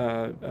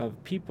of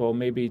people,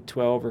 maybe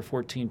 12 or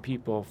 14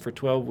 people, for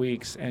 12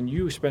 weeks, and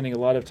you spending a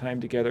lot of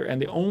time together.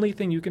 And the only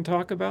thing you can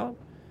talk about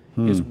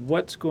is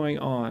what's going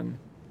on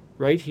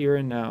right here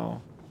and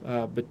now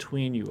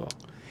between you all.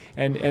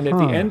 And at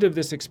the end of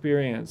this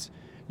experience,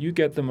 you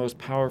get the most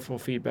powerful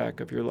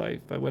feedback of your life.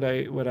 But what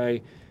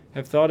I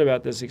have thought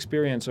about this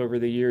experience over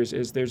the years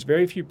is there's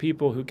very few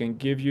people who can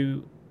give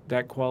you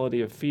that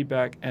quality of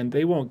feedback, and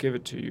they won't give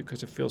it to you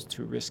because it feels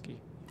too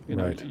risky.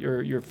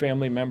 Your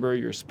family member,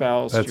 your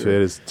spouse. That's it.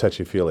 Is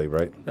touchy-feely,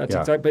 right? That's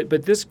exactly.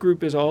 But this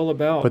group is all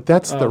about. But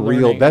that's the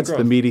real. That's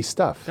the meaty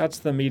stuff. That's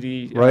the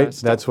meaty. Right.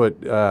 Stuff. That's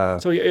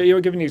what. So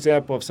you're giving an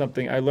example of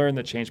something I learned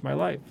that changed my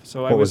life.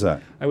 So what was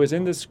that? I was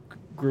in this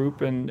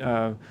group,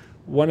 and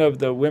one of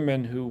the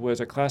women who was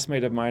a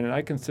classmate of mine, and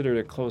I considered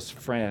a close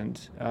friend.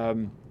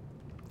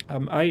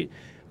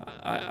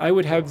 I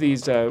would have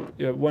these.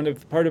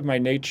 Part of my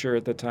nature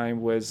at the time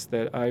was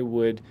that I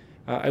would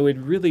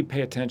really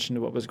pay attention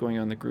to what was going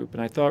on in the group,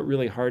 and I thought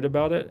really hard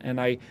about it,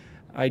 and I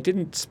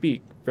didn't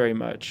speak very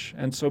much,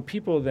 and so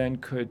people then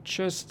could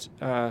just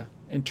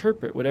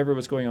interpret whatever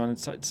was going on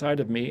inside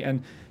of me,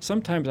 and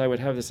sometimes I would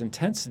have this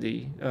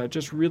intensity,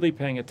 just really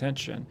paying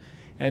attention,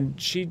 and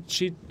she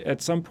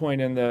at some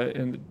point in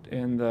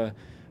the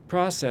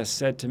process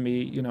said to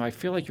me, I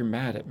feel like you're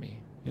mad at me.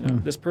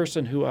 This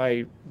person who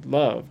I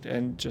loved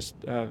and just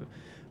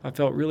I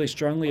felt really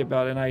strongly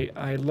about. And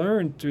I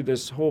learned through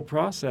this whole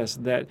process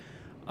that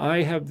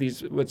I have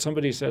what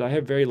somebody said, I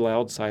have very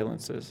loud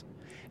silences.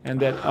 And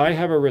that I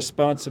have a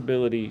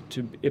responsibility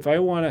to, if I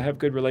want to have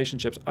good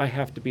relationships, I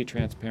have to be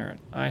transparent.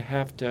 I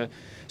have to,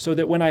 so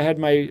that when I had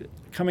my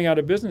coming out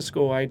of business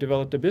school, I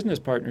developed a business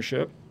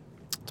partnership.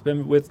 It's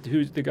been with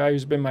the guy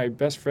who's been my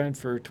best friend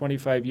for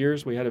 25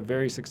 years. We had a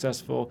very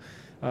successful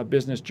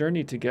business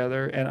journey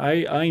together, and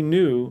I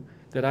knew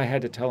that I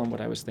had to tell him what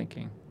I was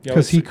thinking.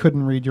 Because he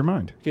couldn't read your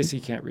mind. Because he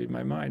can't read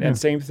my mind. And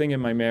same thing in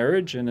my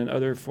marriage and in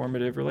other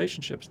formative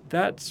relationships.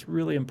 That's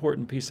really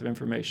important piece of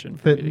information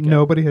for me to get.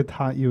 Nobody had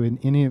taught you in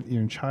any of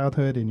your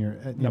childhood, in your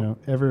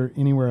ever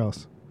anywhere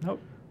else.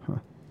 Nope.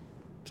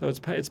 So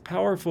it's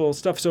powerful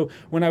stuff. So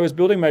when I was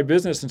building my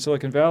business in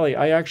Silicon Valley,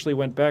 I actually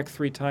went back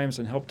 3 times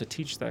and helped to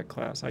teach that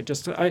class. I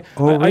just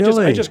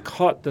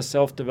caught the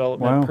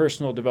self-development,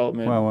 personal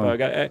development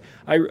bug.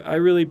 I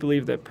really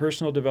believe that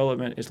personal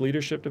development is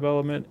leadership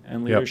development,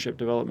 and leadership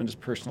development is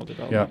personal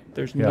development.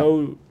 There's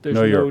no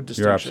distinction.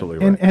 You're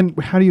absolutely right.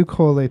 And how do you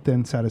correlate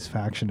then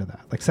satisfaction to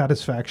that? Like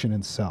satisfaction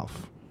in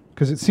self?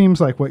 Because it seems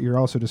like what you're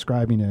also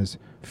describing is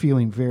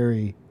feeling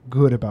very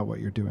good about what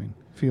you're doing,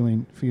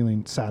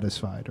 feeling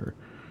satisfied or.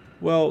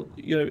 Well,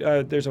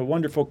 there's a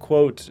wonderful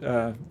quote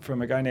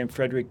from a guy named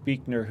Frederick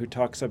Buechner who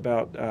talks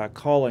about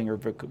calling or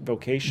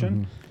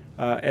vocation.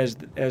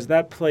 as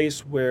that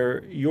place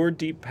where your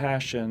deep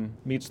passion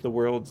meets the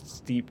world's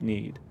deep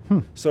need.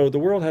 So the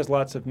world has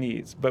lots of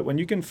needs, but when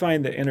you can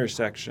find the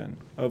intersection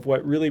of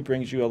what really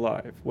brings you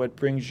alive, what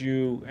brings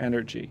you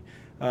energy,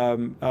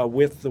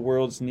 with the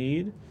world's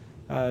need,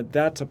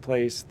 that's a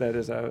place that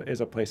is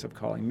a place of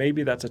calling.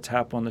 Maybe that's a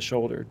tap on the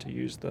shoulder, to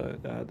use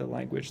the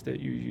language that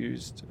you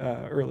used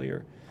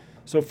earlier.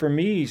 So for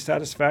me,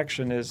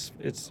 satisfaction it's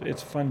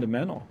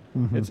fundamental.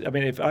 Mm-hmm. I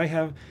mean, if I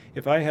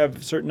have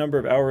a certain number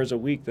of hours a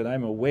week that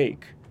I'm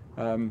awake,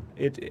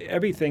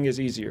 everything is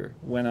easier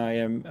when I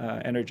am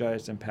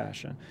energized and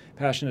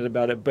passionate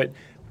about it. But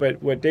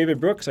what David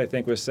Brooks, I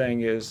think, was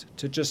saying is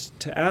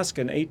to ask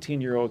an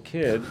 18-year-old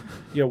kid,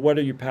 what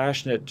are you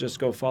passionate? Just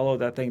go follow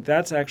that thing.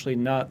 That's actually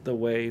not the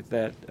way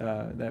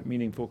that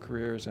meaningful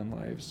careers and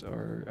lives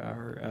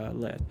are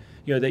led.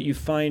 That you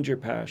find your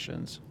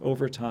passions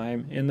over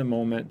time, in the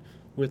moment,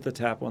 with the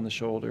tap on the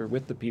shoulder,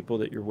 with the people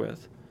that you're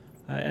with.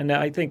 And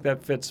I think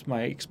that fits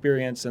my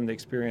experience and the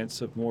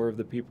experience of more of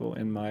the people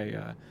in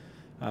my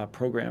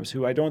programs,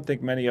 who I don't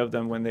think many of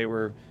them, when they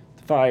were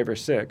 5 or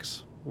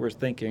 6, were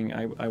thinking,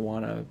 I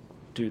want to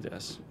do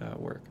this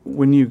work.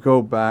 When you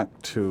go back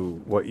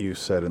to what you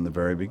said in the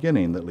very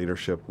beginning, that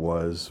leadership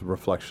was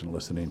reflection,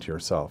 listening to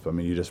yourself. I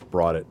mean, you just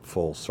brought it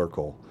full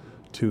circle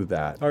to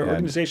that. Our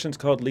organization's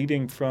called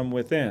Leading from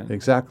Within.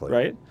 Exactly.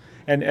 Right?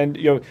 And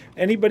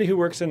anybody who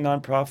works in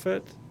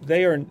nonprofit,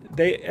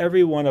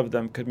 every one of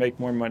them could make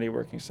more money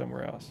working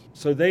somewhere else.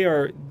 So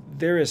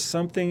there is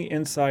something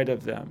inside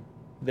of them,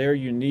 their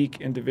unique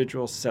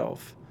individual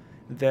self,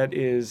 that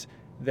is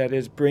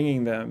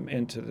bringing them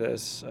into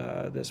this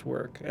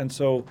work. And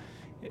so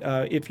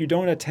if you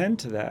don't attend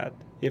to that,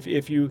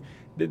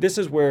 this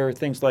is where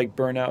things like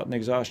burnout and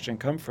exhaustion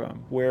come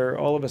from, where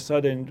all of a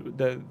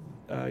sudden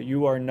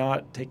you are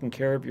not taking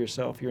care of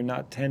yourself. You're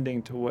not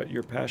tending to what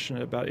you're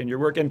passionate about in your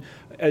work. And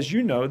as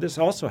you know, this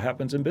also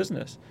happens in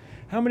business.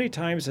 How many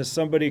times has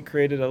somebody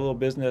created a little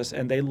business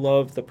and they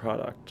love the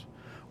product,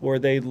 or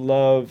they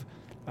love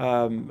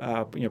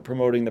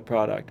promoting the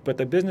product, but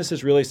the business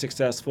is really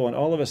successful, and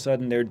all of a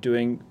sudden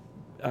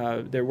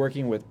they're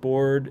working with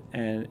board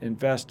and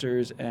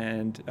investors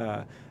and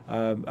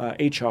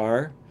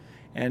HR,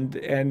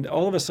 and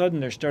all of a sudden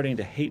they're starting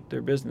to hate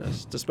their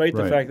business, despite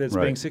the fact that it's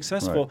being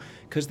successful,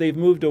 because they've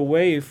moved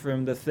away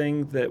from the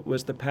thing that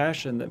was the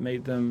passion that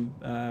made them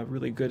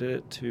really good at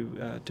it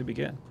to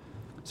begin.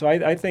 So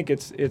I think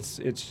it's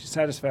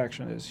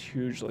satisfaction is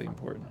hugely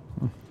important.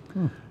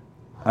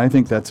 I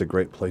think that's a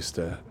great place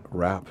to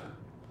wrap.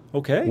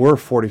 Okay. We're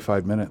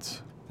 45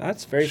 minutes.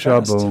 That's very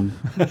fast. Shaboom.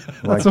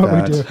 That's what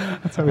we do.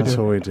 That's how we do. That's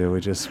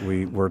what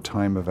we do. We're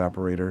time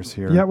evaporators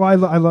here. Yeah,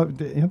 well, I love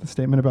the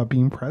statement about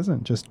being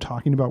present, just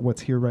talking about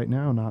what's here right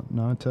now,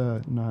 not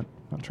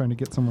trying to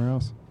get somewhere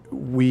else.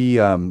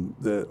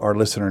 Our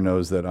listener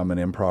knows that I'm an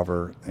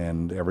improver,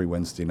 and every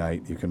Wednesday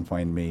night you can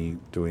find me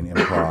doing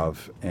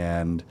improv,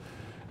 and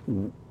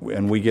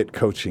we get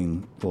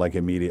coaching like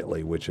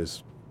immediately, which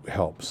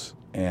helps.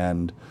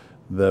 And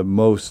the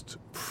most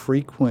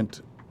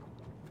frequent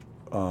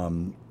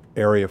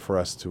area for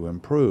us to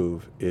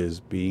improve is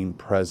being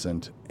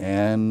present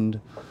and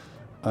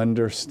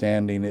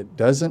understanding. It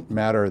doesn't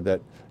matter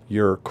that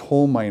you're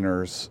coal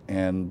miners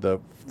and the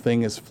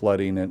thing is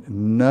flooding, and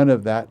none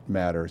of that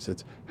matters.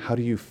 It's how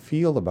do you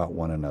feel about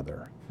one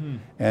another?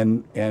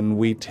 And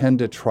we tend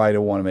to try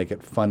to want to make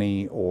it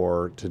funny,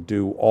 or to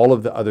do all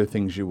of the other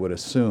things you would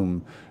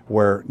assume,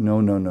 where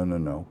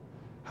no.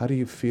 How do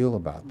you feel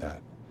about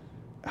that?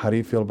 How do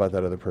you feel about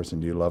that other person?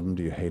 Do you love them?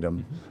 Do you hate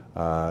them?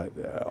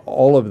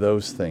 All of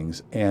those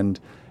things. And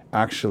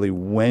actually,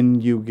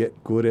 when you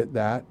get good at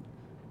that,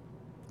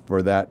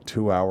 for that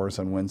 2 hours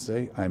on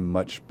Wednesday, I'm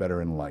much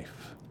better in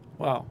life.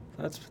 Wow,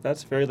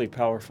 that's fairly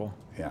powerful.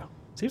 Yeah.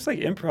 Seems like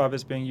improv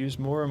is being used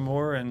more and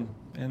more in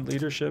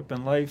leadership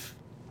and life.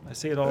 I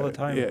see it all the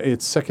time.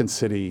 It's Second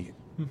City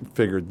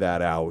figured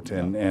that out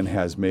and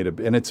has made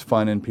and it's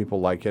fun and people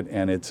like it,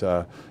 and it's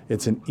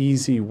an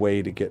easy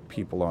way to get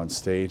people on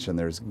stage, and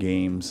there's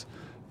games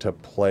to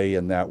play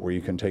in that where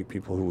you can take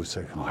people who would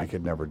say, oh, I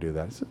could never do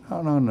that. I said,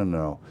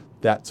 no.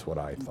 That's what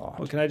I thought.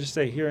 Well, can I just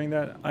say, hearing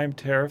that, I'm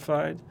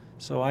terrified.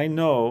 So I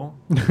know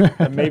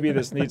that maybe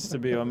this needs to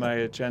be on my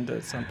agenda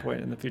at some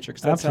point in the future,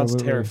 because that sounds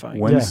terrifying.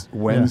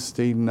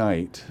 Wednesday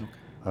night,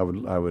 I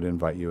would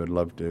invite you. I'd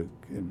love to.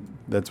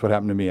 That's what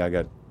happened to me.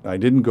 I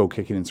didn't go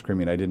kicking and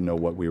screaming. I didn't know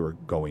what we were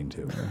going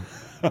to.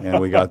 And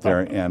we got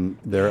there, and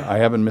I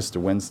haven't missed a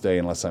Wednesday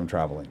unless I'm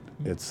traveling.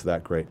 It's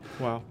that great.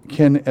 Wow.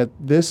 Ken, at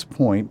this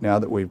point, now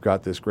that we've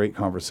got this great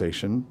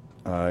conversation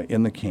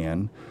in the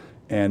can,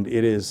 and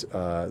it is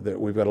that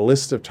we've got a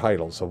list of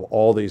titles of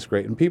all these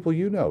great, and people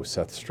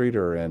Seth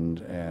Streeter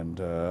and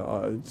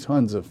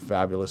tons of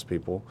fabulous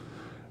people.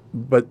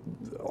 But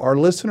our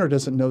listener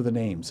doesn't know the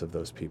names of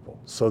those people.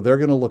 So they're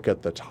going to look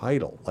at the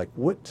title, like,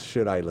 what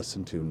should I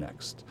listen to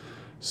next?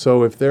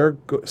 So if they're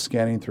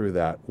scanning through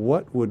that,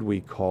 what would we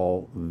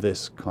call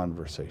this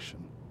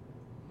conversation?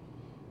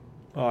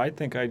 Oh, I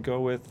think I'd go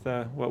with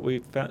what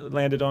we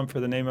landed on for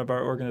the name of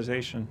our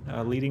organization,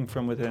 Leading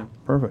from Within.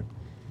 Perfect.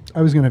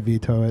 I was going to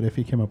veto it if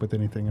he came up with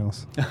anything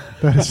else.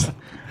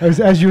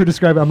 As you were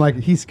describing, I'm like,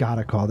 he's got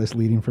to call this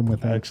leading from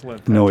within.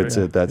 Excellent. No, Patrick.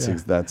 it's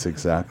it. That's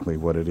exactly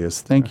what it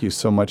is. Thank you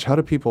so much. How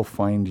do people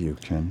find you,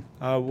 Ken?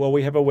 Well,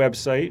 we have a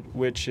website,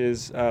 which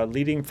is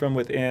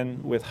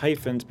leadingfromwithin with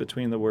hyphens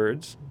between the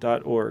words,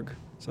 .org.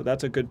 So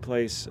that's a good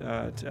place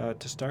to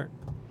start.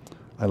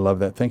 I love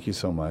that. Thank you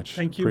so much.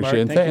 Thank you,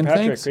 Appreciate Mark. it. Thank you,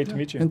 Patrick. Thanks, Great to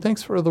meet you. And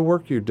thanks for the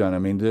work you've done. I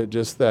mean,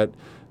 just that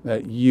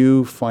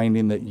you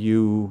finding that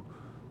you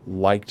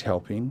liked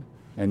helping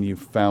and you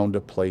found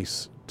a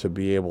place to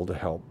be able to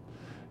help.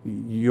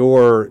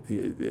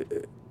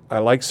 I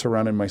like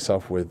surrounding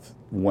myself with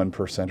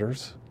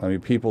 1%ers. I mean,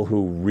 people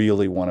who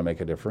really want to make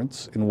a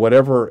difference in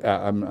whatever.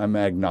 I'm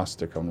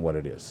agnostic on what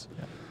it is,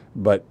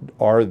 but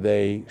are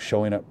they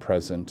showing up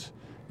present?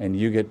 And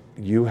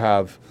you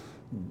have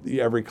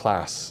every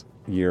class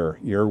year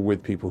you're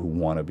with people who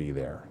want to be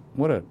there.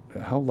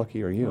 How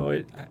lucky are you?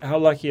 Oh, how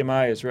lucky am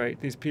I is right.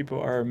 These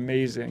people are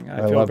amazing.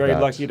 I feel love very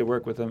that. lucky to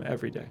work with them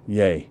every day.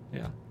 Yay.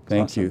 Yeah.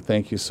 Thank you.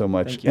 Thank you so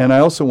much. Thank you. And I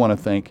also want to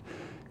thank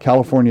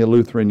California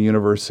Lutheran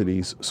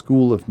University's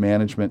School of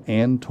Management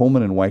and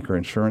Tolman & Weicker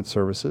Insurance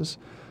Services,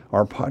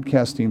 our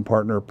podcasting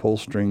partner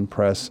Pullstring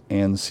Press,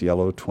 and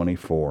Cielo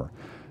 24.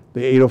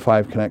 The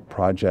 805 Connect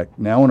project,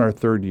 now in our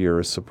third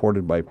year, is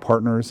supported by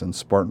partners and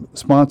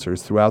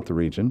sponsors throughout the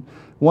region.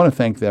 I want to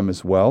thank them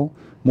as well.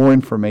 More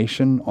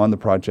information on the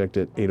project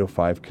at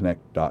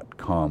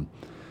 805connect.com.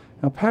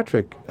 Now,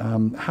 Patrick,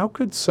 how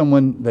could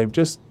they've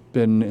just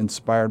been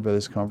inspired by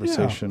this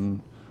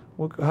conversation,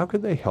 how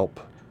could they help?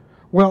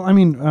 Well, I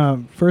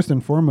mean, first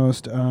and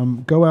foremost,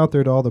 go out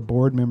there to all the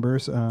board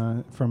members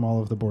from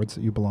all of the boards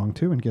that you belong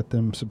to and get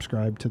them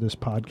subscribed to this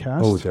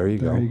podcast. Oh, there you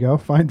go. There you go.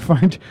 Find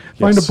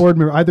a board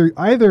member.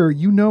 Either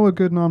you know a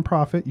good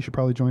nonprofit, you should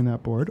probably join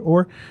that board,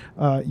 or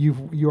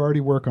you already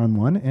work on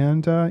one,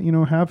 and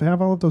have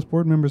all of those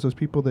board members, those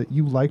people that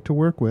you like to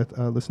work with,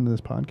 listen to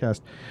this podcast.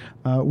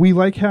 We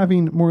like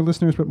having more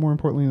listeners, but more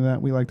importantly than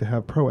that, we like to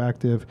have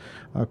proactive,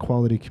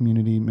 quality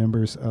community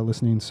members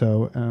listening.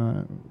 So,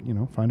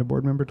 find a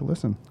board member to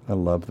listen. I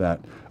love that.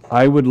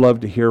 I would love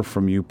to hear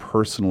from you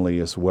personally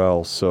as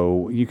well.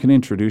 So you can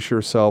introduce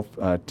yourself,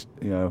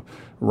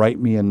 write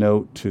me a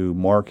note to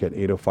Mark at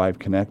 805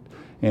 Connect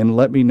and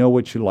let me know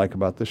what you like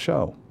about the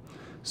show.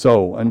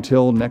 So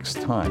until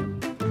next time,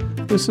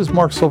 this is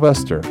Mark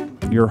Sylvester,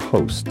 your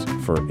host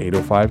for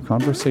 805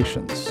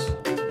 Conversations.